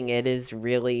changing it is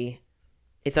really,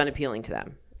 it's unappealing to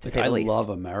them, to say the least. I love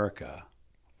America,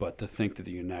 but to think that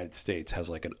the United States has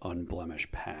like an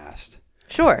unblemished past.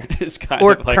 Sure. Is kind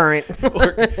or of like, current.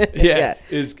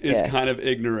 Is kind of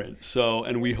ignorant. So,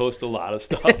 and we host a lot of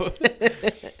stuff.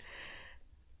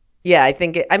 Yeah, I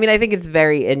think it's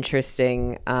very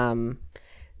interesting.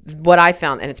 What I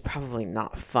found, and it's probably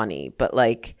not funny, but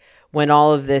like when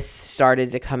all of this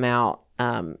started to come out,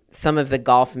 some of the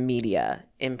golf media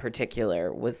in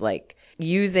particular was like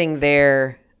using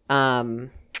their,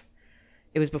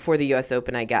 it was before the US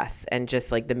Open, I guess, and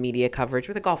just like the media coverage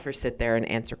where the golfers sit there and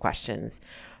answer questions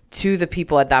to the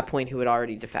people at that point who had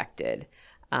already defected.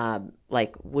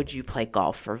 like, would you play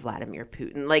golf for Vladimir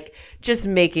Putin? Like, just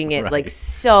making it like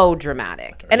so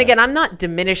dramatic. And again, I'm not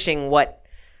diminishing what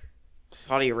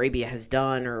Saudi Arabia has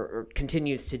done or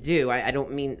continues to do. I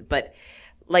don't mean, but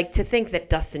like to think that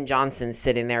Dustin Johnson's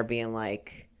sitting there being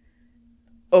like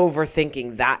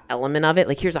overthinking that element of it.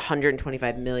 Like, here's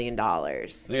 $125 million. I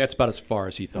think that's about as far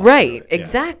as he thought. Right,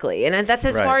 exactly. And that's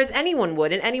as far as anyone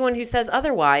would. And anyone who says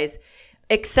otherwise,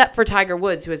 except for Tiger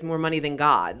Woods, who has more money than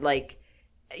God, like,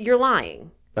 you're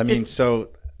lying. I mean, so,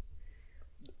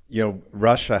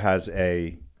 Russia has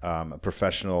a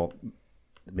professional,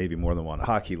 maybe more than one,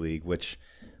 hockey league, which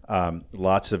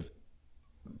lots of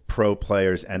pro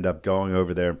players end up going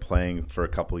over there and playing for a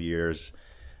couple of years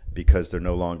because they're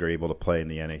no longer able to play in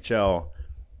the NHL.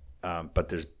 But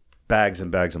there's bags and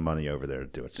bags of money over there to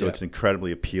do it. So it's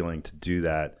incredibly appealing to do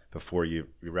that before you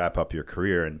wrap up your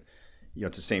career. And,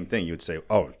 it's the same thing. You would say,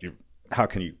 how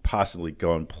can you possibly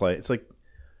go and play? It's like,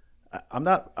 I'm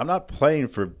not playing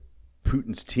for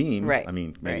Putin's team. Right. I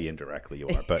mean, maybe indirectly you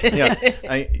are, but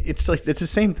it's like it's the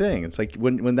same thing. It's like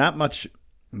when that much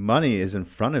money is in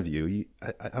front of you,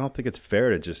 I don't think it's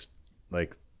fair to just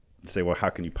like say, well, how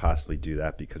can you possibly do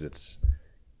that because it's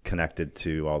connected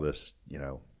to all this,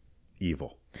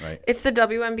 evil, right? It's the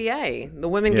WNBA. The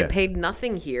women get paid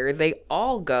nothing here. They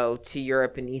all go to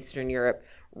Europe and Eastern Europe,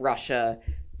 Russia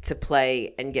to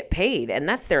play and get paid, and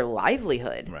that's their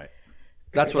livelihood. Right.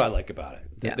 That's what I like about it.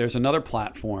 Yeah. There's another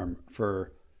platform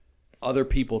for other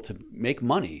people to make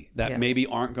money that maybe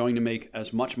aren't going to make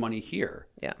as much money here.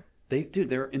 Yeah.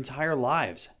 Their entire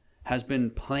lives has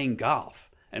been playing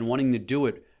golf and wanting to do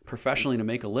it professionally to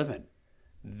make a living.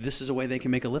 This is a way they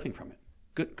can make a living from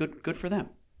it. Good for them.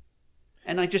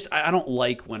 And I don't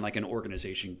like when like an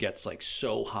organization gets like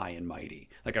so high and mighty.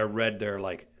 Like I read their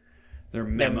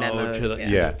memo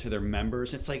to their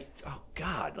members. It's like, oh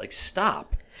God, like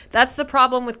stop. That's the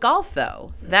problem with golf,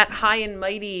 though. That high and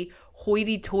mighty,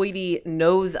 hoity-toity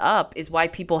nose up is why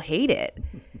people hate it.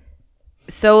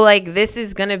 So, like, this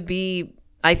is going to be,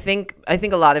 I think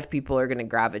a lot of people are going to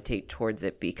gravitate towards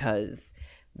it because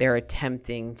they're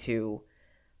attempting to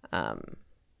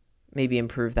maybe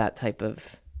improve that type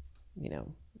of,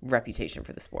 reputation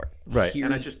for the sport. Right.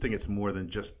 And I just think it's more than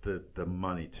just the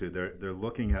money, too. They're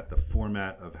looking at the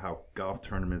format of how golf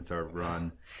tournaments are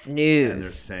run. Snooze. And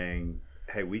they're saying,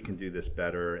 hey, we can do this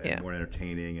better and more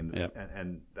entertaining,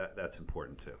 and that's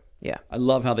important too. Yeah, I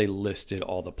love how they listed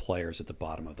all the players at the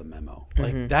bottom of the memo,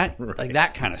 like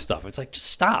that kind of stuff. It's like, just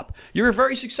stop. You're a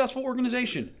very successful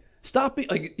organization. Stop.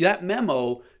 Like that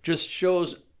memo just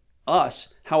shows us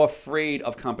how afraid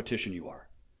of competition you are.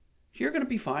 You're going to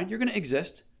be fine. You're going to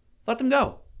exist. Let them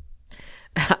go.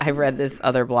 I read this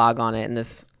other blog on it, and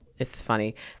it's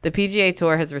funny. The PGA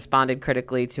Tour has responded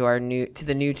critically to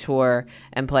the new tour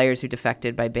and players who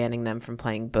defected by banning them from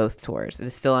playing both tours. It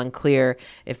is still unclear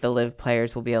if the LIV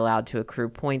players will be allowed to accrue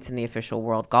points in the official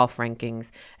world golf rankings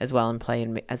as well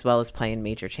as play in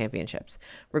major championships.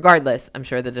 Regardless, I'm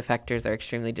sure the defectors are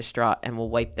extremely distraught and will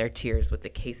wipe their tears with the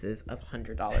cases of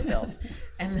 $100 bills.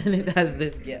 And then it has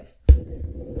this gif.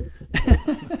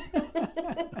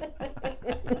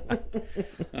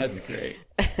 That's great.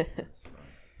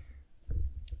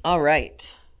 All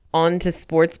right. On to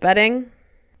sports betting.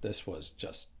 This was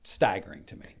just staggering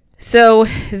to me. So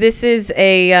this is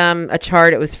a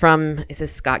chart. It was from, is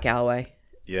this Scott Galloway?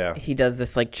 Yeah. He does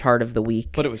this like chart of the week.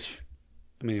 But it was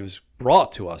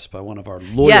brought to us by one of our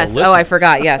loyal listeners. Yes. Oh, I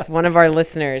forgot. Yes. One of our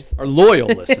listeners. Our loyal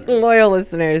listeners. Loyal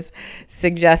listeners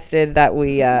suggested that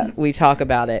we talk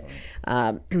about it.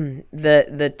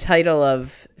 The title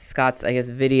of Scott's, I guess,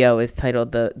 video is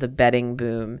titled the betting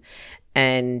boom.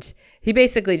 And he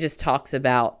basically just talks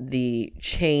about the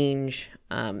change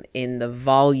in the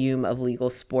volume of legal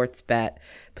sports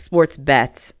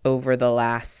bets over the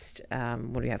last,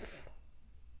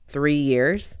 3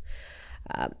 years.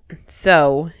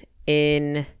 So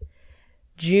in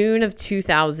June of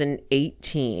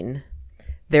 2018,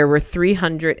 there were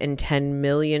 $310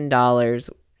 million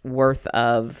worth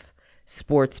of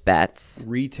sports bets.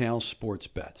 Retail sports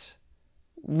bets.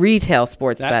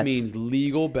 That means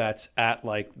legal bets at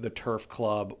like the Turf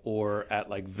Club or at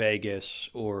like Vegas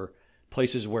or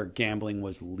places where gambling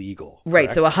was legal. Right.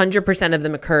 Correct? So 100% of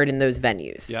them occurred in those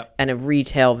venues. Yep. And a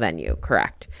retail venue.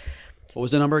 Correct. What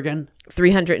was the number again?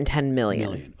 310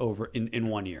 million. Over in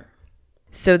 1 year.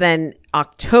 So then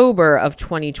October of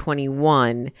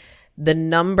 2021, the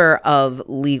number of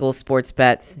legal sports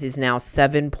bets is now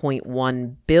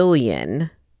 7.1 billion.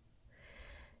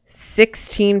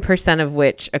 16% of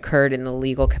which occurred in the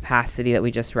legal capacity that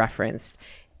we just referenced.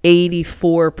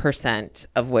 84%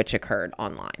 of which occurred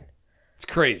online. It's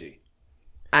crazy.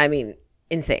 I mean,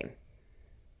 insane.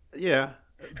 Yeah,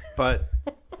 but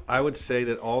I would say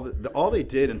that all they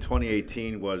did in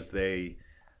 2018 was they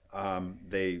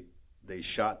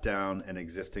shot down an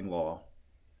existing law,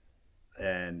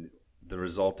 and the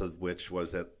result of which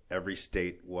was that every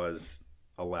state was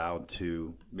allowed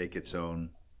to make its own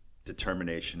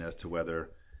determination as to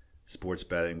whether sports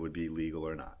betting would be legal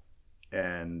or not.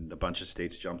 And a bunch of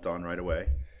states jumped on right away.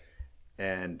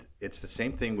 And it's the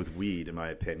same thing with weed, in my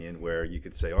opinion, where you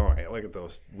could say, "Oh, hey, look at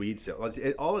those weed sales."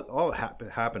 All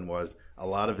happened was a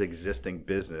lot of existing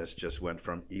business just went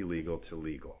from illegal to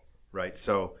legal, right?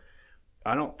 So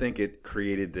I don't think it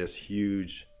created this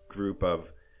huge group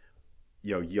of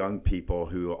young people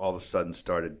who all of a sudden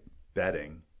started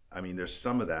betting. I mean, there's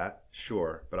some of that,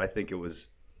 sure, but I think it was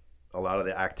a lot of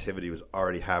the activity was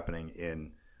already happening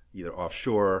in either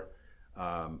offshore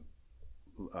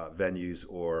venues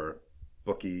or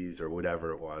bookies or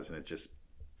whatever it was, and it just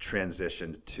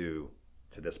transitioned to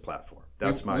this platform.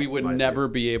 We would never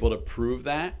be able to prove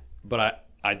that, but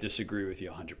I disagree with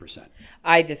you 100%.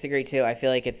 I disagree too. I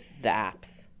feel like it's the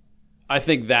apps. I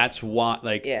think that's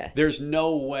why, there's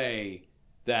no way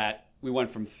that we went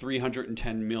from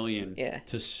 310 million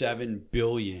to 7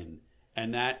 billion,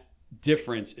 and that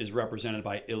difference is represented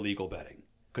by illegal betting.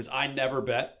 Because I never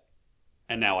bet,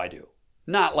 and now I do.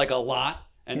 Not like a lot,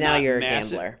 and now not you're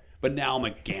massive, a gambler. but now I'm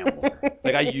a gambler.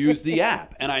 Like, I use the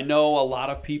app, and I know a lot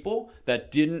of people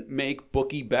that didn't make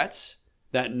bookie bets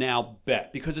that now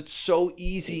bet because it's so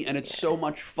easy and it's so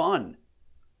much fun.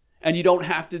 And you don't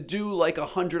have to do like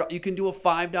 $100. You can do a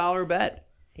 $5 bet.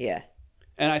 Yeah.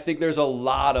 And I think there's a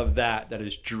lot of that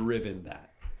has driven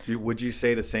that. Would you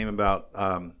say the same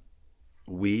about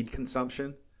weed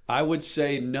consumption? I would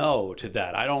say no to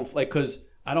that. I don't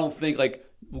think like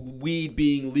weed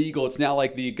being legal, it's now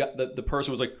like the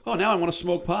person was like, oh, now I want to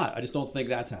smoke pot. I just don't think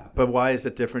that's happening. But why is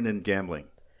it different in gambling?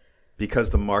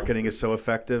 Because the marketing is so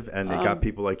effective, and they got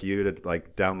people like you to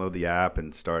like download the app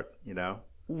and start,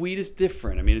 Weed is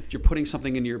different. I mean, you're putting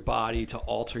something into your body to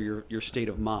alter your state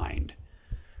of mind.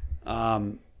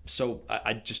 So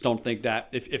I just don't think that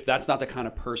if that's not the kind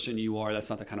of person you are, that's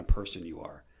not the kind of person you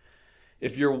are.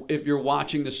 If you're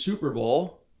watching the Super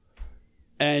Bowl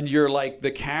and you're like the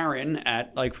Karen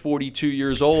at like 42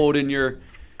 years old and you're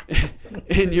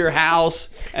in your house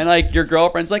and like your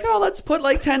girlfriend's like, oh, let's put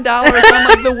like $10 on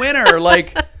like the winner.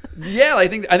 Like, yeah, I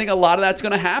think a lot of that's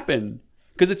going to happen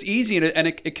because it's easy and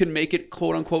it can make it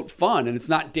quote unquote fun and it's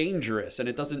not dangerous and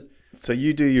it doesn't. So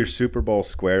you do your Super Bowl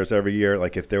squares every year.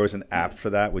 Like if there was an app for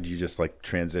that, would you just like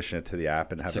transition it to the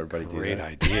app and have everybody do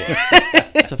that? That's a great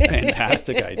idea. That's a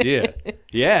fantastic idea.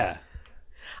 Yeah.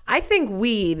 I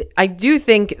do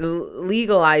think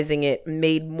legalizing it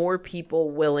made more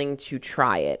people willing to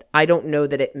try it. I don't know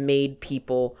that it made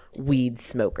people weed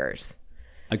smokers.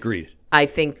 Agreed. I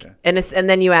think, and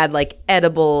then you add like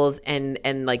edibles and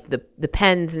like the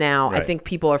pens now. Right. I think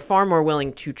people are far more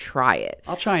willing to try it.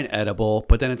 I'll try an edible,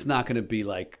 but then it's not going to be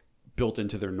like built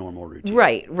into their normal routine.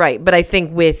 Right. But I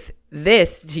think with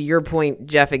this, to your point,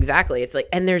 Jeff, exactly. It's like,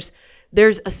 and there's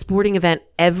a sporting event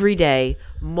every day,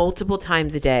 multiple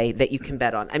times a day that you can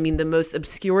bet on. I mean, the most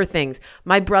obscure things.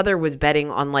 My brother was betting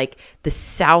on like the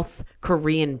South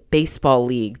Korean baseball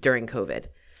league during COVID.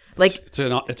 Like it's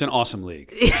an awesome league.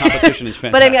 The competition is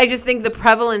fantastic. But I mean, I just think the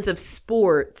prevalence of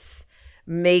sports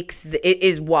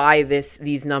is why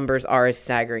these numbers are as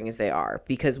staggering as they are.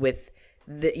 Because with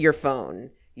your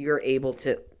phone, you're able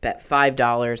to bet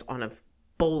 $5 on a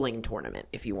bowling tournament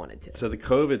if you wanted to. So the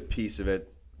COVID piece of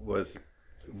it was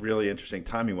really interesting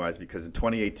timing-wise because in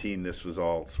 2018 this was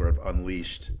all sort of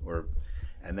unleashed,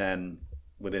 and then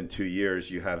within 2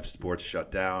 years you have sports shut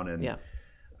down, and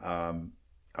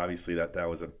obviously that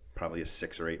was probably a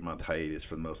 6 or 8 month hiatus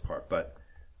for the most part, but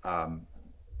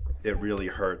it really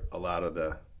hurt a lot of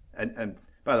the and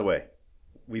by the way,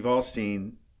 we've all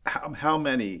seen how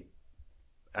many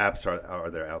apps are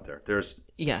there out there. There's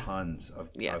tons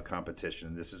of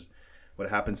competition. This is what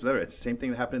happens with everything. It's the same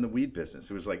thing that happened in the weed business.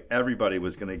 It was like everybody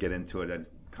was going to get into it, and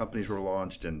companies were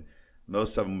launched, and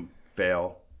most of them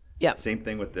fail. Yeah. Same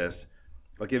thing with this.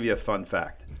 I'll give you a fun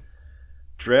fact.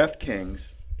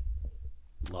 DraftKings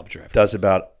love DraftKings. Does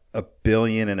about $1.5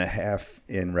 billion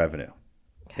in revenue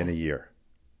in a year.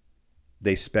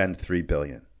 They spend $3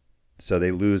 billion, so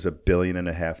they lose $1.5 billion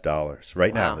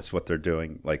right now. That's what they're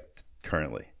doing, like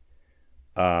currently,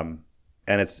 and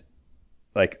it's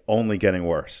like only getting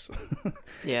worse.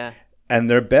 Yeah. And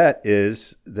their bet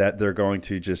is that they're going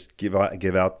to just give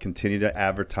out, continue to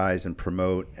advertise and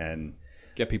promote and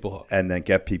get people hooked. And then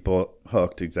get people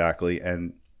hooked, exactly.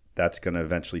 And that's going to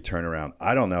eventually turn around.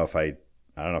 I don't know if I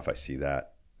see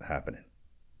that happening.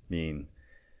 I mean,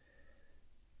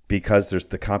 because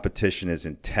the competition is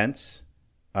intense.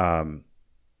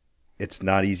 It's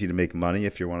not easy to make money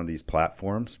if you're one of these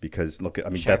platforms because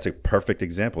that's a perfect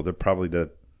example. They're probably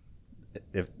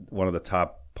one of the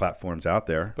top platforms out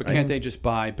there. But can't they just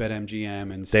buy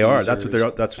BetMGM and they are? That's what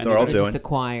they're all doing. Just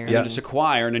acquire. Yeah, just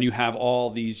acquire, and then you have all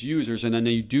these users, and then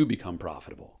you do become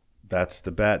profitable. That's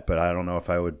the bet, but I don't know if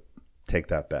I would take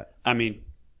that bet. I mean,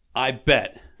 I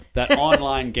bet that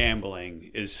online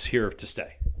gambling is here to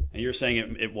stay. And you're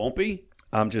saying it won't be?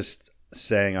 I'm just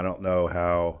saying I don't know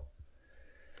how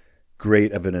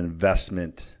great of an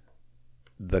investment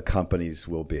the companies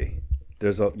will be.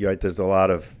 There's a lot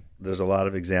of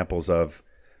examples of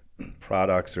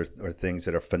products or things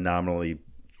that are phenomenally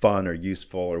fun or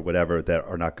useful or whatever that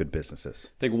are not good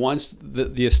businesses. I think once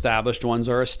the established ones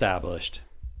are established,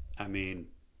 I mean,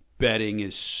 betting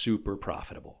is super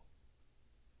profitable,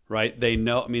 right? They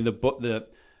know. I mean, the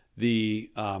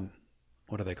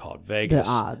what are they called? Vegas.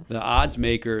 The odds. The odds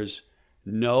makers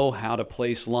know how to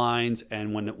place lines,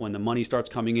 and when the money starts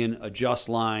coming in, adjust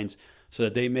lines so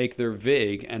that they make their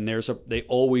vig, and they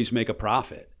always make a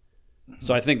profit.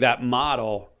 So I think that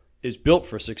model is built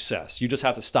for success. You just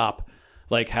have to stop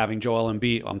like having Joel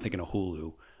Embiid. I'm thinking of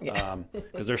Hulu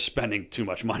because they're spending too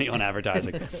much money on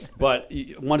advertising. But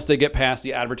once they get past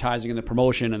the advertising and the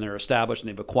promotion and they're established and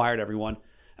they've acquired everyone,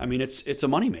 I mean, it's a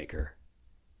moneymaker.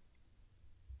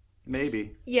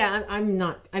 Maybe. Yeah, I'm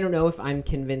not. I don't know if I'm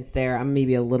convinced there. I'm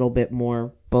maybe a little bit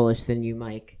more bullish than you,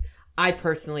 Mike. I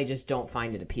personally just don't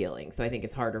find it appealing. So I think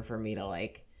it's harder for me to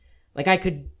like I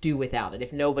could do without it.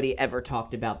 If nobody ever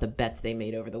talked about the bets they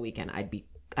made over the weekend, I'd be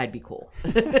cool.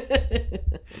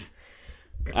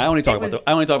 I only talk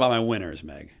about my winners,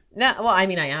 Meg. No, well, I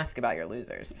mean, I ask about your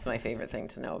losers. It's my favorite thing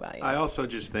to know about you. I also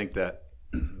just think that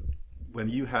when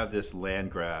you have this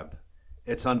land grab,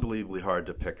 it's unbelievably hard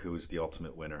to pick who's the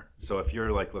ultimate winner. So if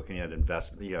you're like looking at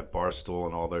investment, you have Barstool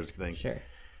and all those things. Sure.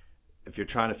 If you're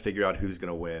trying to figure out who's going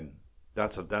to win,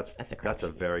 that's a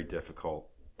very difficult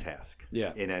task.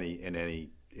 Yeah. In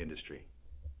any industry.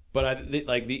 But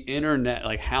the internet,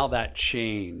 like how that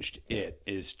changed it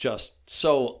is just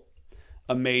so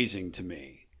amazing to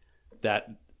me that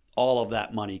all of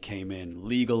that money came in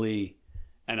legally,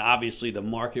 and obviously the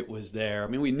market was there. I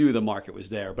mean, we knew the market was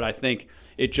there, but I think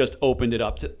it just opened it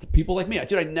up to people like me.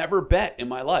 I never bet in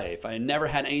my life. I never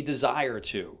had any desire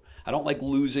to. I don't like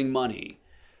losing money.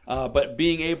 But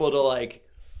being able to like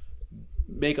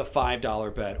make a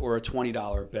 $5 bet or a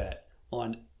 $20 bet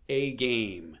on a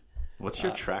game. What's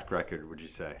your track record, would you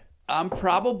say? I'm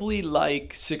probably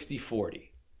like 60-40.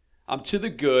 I'm to the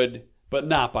good, but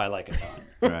not by like a ton.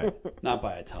 Right. Not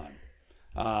by a ton.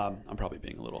 I'm probably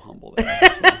being a little humble there.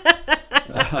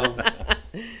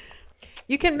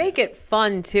 You can make it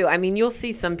fun too. I mean, you'll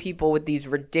see some people with these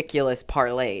ridiculous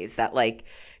parlays that like,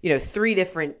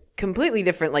 completely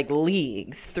different like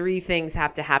leagues. 3 things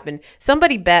have to happen.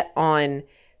 Somebody bet on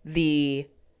the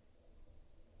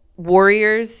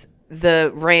Warriors,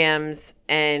 the Rams,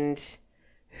 and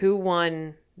who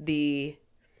won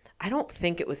I don't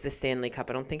think it was the Stanley Cup.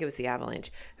 I don't think it was the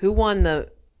Avalanche. Who won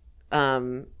the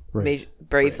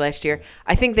Braves last year?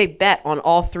 I think they bet on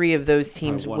all 3 of those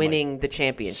teams winning the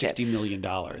championship. $60 million.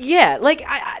 Yeah, like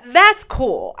that's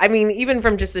cool. I mean, even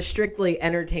from just a strictly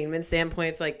entertainment standpoint,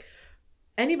 it's like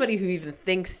anybody who even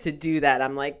thinks to do that,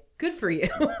 I'm like, good for you.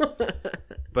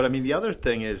 But I mean, the other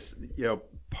thing is,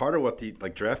 part of what the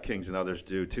like DraftKings and others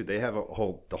do too. They have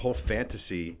the whole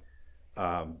fantasy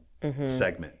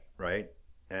segment, right?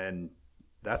 And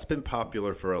that's been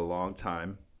popular for a long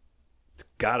time. It's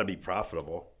got to be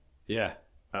profitable. Yeah.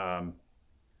 I'm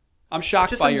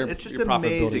shocked by your. It's just your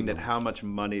amazing that how much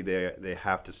money they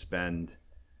have to spend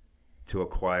to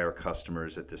acquire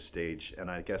customers at this stage, and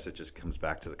I guess it just comes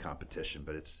back to the competition.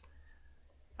 But it's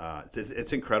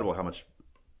incredible how much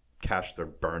cash they're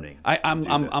burning.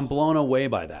 I'm blown away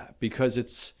by that because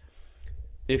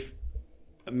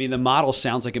the model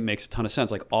sounds like it makes a ton of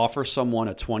sense. Like offer someone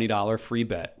a $20 free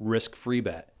bet, risk-free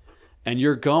bet, and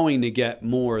you're going to get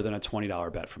more than a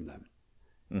 $20 bet from them.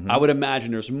 Mm-hmm. I would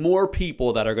imagine there's more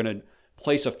people that are going to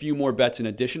place a few more bets in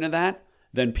addition to that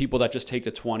than people that just take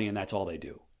the 20 and that's all they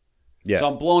do. Yeah. So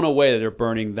I'm blown away that they're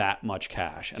burning that much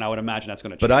cash, and I would imagine that's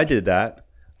going to change. But I did that.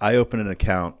 I opened an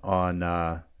account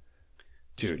on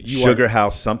Sugar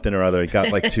House something or other. It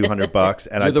got like $200,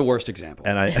 and you're the worst example.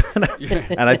 And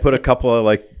I put a couple of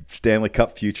like Stanley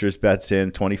Cup futures bets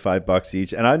in, $25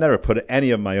 each, and I never put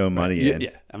any of my own money in.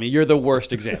 Yeah, I mean, you're the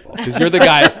worst example because you're the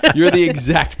guy. You're the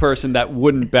exact person that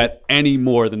wouldn't bet any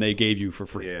more than they gave you for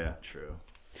free. Yeah, true.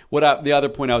 The other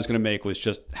point I was going to make was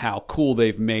just how cool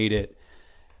they've made it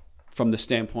from the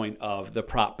standpoint of the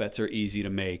prop bets are easy to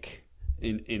make.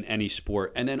 in any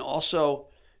sport. And then also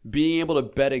being able to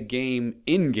bet a game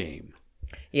in game.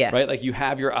 Yeah. Right? Like you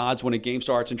have your odds when a game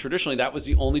starts, and traditionally that was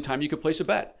the only time you could place a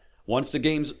bet. Once the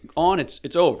game's on,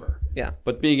 it's over. Yeah.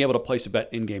 But being able to place a bet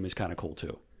in game is kind of cool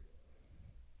too.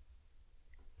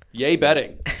 Yay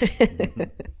betting.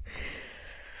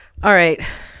 All right.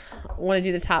 Want to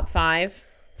do the top 5?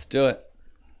 Let's do it.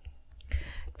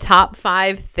 Top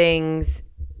 5 things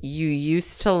you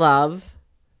used to love,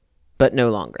 but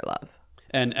no longer love.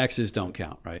 And X's don't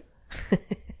count, right?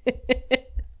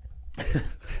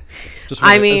 just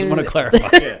I mean- want to clarify.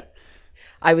 Yeah.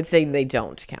 I would say they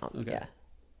don't count. Okay. Yeah.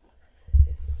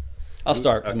 I'll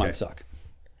start because Okay. mine suck.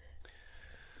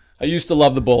 I used to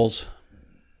love the Bulls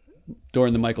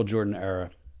during the Michael Jordan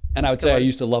era. And I would say I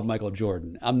used to love Michael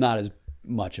Jordan. I'm not as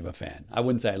much of a fan. I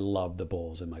wouldn't say I love the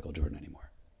Bulls and Michael Jordan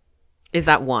anymore. Is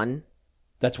that one?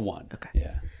 That's one. Okay.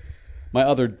 Yeah. My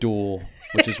other duel,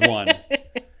 which is one,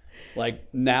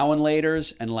 like Now and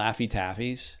Laters and Laffy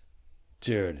Taffies,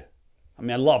 dude. I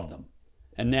mean, I love them.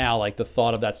 And now, like, the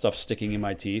thought of that stuff sticking in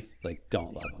my teeth, like,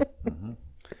 don't love them. Mm-hmm.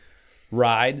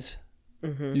 Rides.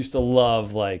 Used to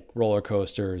love, like, roller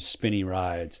coasters, spinny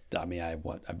rides. I mean, I have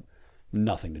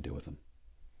nothing to do with them.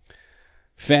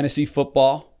 Fantasy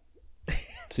football,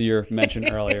 to your mention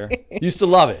earlier. Used to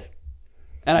love it.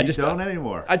 And I You just don't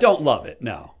anymore. I don't love it,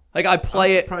 no. Like, I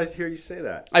play I'm it. surprised to hear you say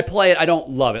that. I play it. I don't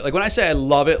love it. Like when I say I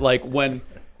love it, like when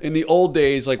in the old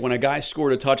days, like when a guy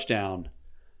scored a touchdown,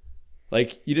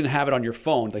 like you didn't have it on your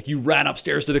phone. Like you ran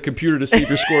upstairs to the computer to see if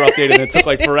your score updated, and it took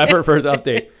like forever for it to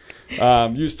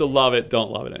update. Used to love it.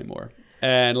 Don't love it anymore.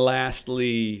 And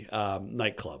lastly,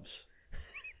 nightclubs.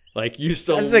 Like used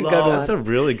to That's a good love. one. That's a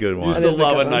really good one. Used That to is a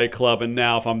love good a one. nightclub, and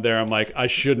now if I'm there, I'm like I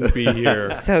shouldn't be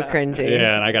here. So cringy.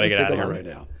 Yeah, and I got to get That's out a of here good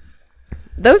right now. one.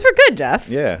 Those were good, Jeff.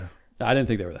 Yeah. I didn't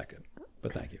think they were that good,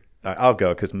 but thank you. I'll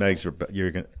go because Meg's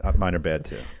mine are bad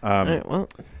too. All right, well,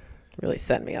 really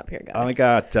set me up here, guys.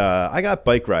 I got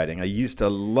bike riding. I used to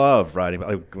love riding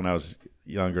when I was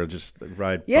younger. Just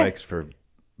ride bikes for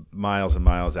miles and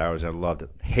miles, hours. I loved it.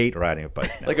 Hate riding a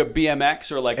bike now. Like a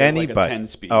BMX or like Any a bike.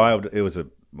 10-speed? It was a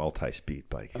multi-speed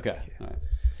bike. Okay. All right.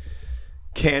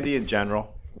 Candy in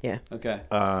general. Yeah. Okay.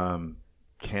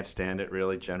 Can't stand it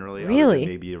really. Generally, Really? other than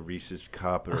maybe a Reese's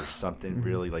cup or something.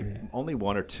 Really, like only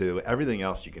one or two. Everything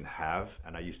else you can have.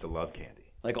 And I used to love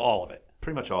candy. Like all of it.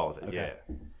 Pretty much all of it. Okay.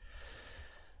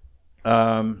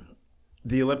 Yeah.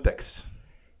 The Olympics.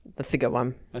 That's a good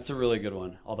one. That's a really good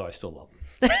one, although I still love them.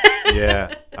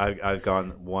 Yeah, I've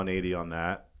gone 180 on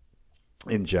that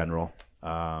in general,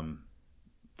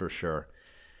 for sure.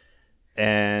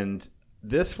 And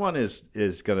this one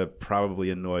is going to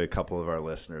probably annoy a couple of our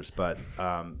listeners, but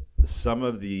some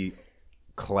of the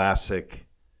classic,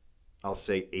 I'll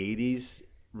say 80s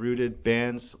rooted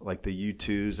bands like the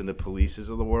U2s and the Polices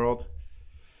of the world.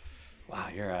 Wow,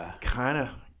 you're kind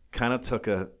of took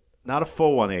not a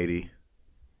full 180,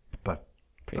 but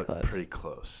pretty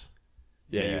close.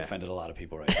 Yeah, you offended a lot of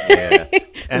people right there.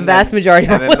 Yeah. The vast majority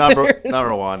of our listeners.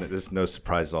 Number one, there's no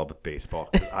surprise at all but baseball.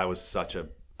 'Cause I was such a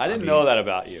I didn't know that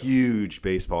about you. huge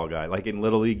baseball guy. Like in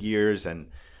Little League years,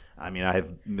 and I mean, I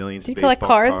have millions Do of you collect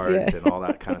baseball cards? Yeah. and all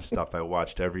that kind of stuff. I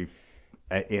watched every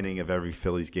inning of every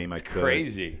Phillies game I could.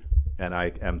 Crazy. And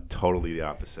I am totally the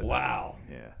opposite. Wow.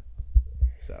 Yeah.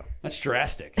 So That's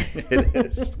drastic. it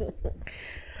is.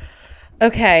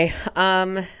 Okay.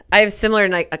 I have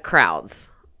similar crowds.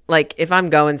 Like if I'm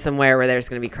going somewhere where there's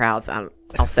going to be crowds, I'll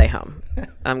stay home.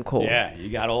 I'm cool. Yeah, you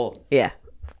got old. Yeah.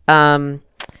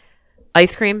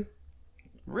 Ice cream.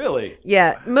 Really?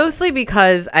 Yeah, mostly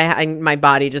because my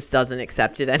body just doesn't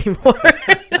accept it anymore.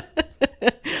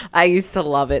 I used to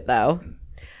love it though.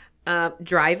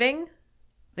 Driving.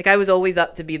 Like I was always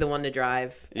up to be the one to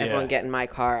drive. Yeah. Everyone get in my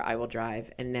car, I will drive.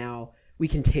 And now we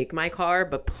can take my car,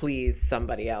 but please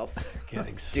somebody else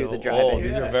Getting do the so driving. old.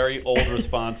 These are very old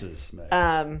responses,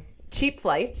 Meg. Cheap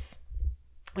flights.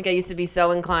 Like I used to be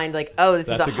so inclined, like, oh, this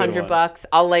That's is a good one. $100.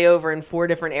 I'll lay over in 4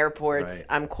 different airports. Right.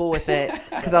 I'm cool with it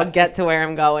because I'll get to where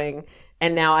I'm going.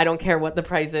 And now I don't care what the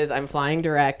price is. I'm flying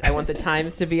direct. I want the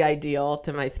times to be ideal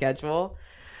to my schedule.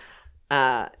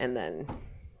 And then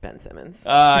Ben Simmons.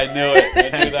 I knew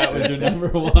it. I knew that was your number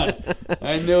one.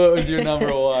 I knew it was your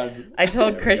number one. I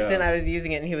told Christian I was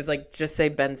using it, and he was like, just say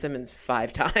Ben Simmons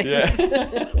 5 times.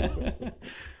 Yeah.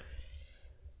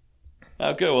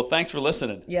 Oh, good. Well, thanks for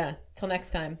listening. Yeah. Till next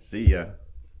time. See ya.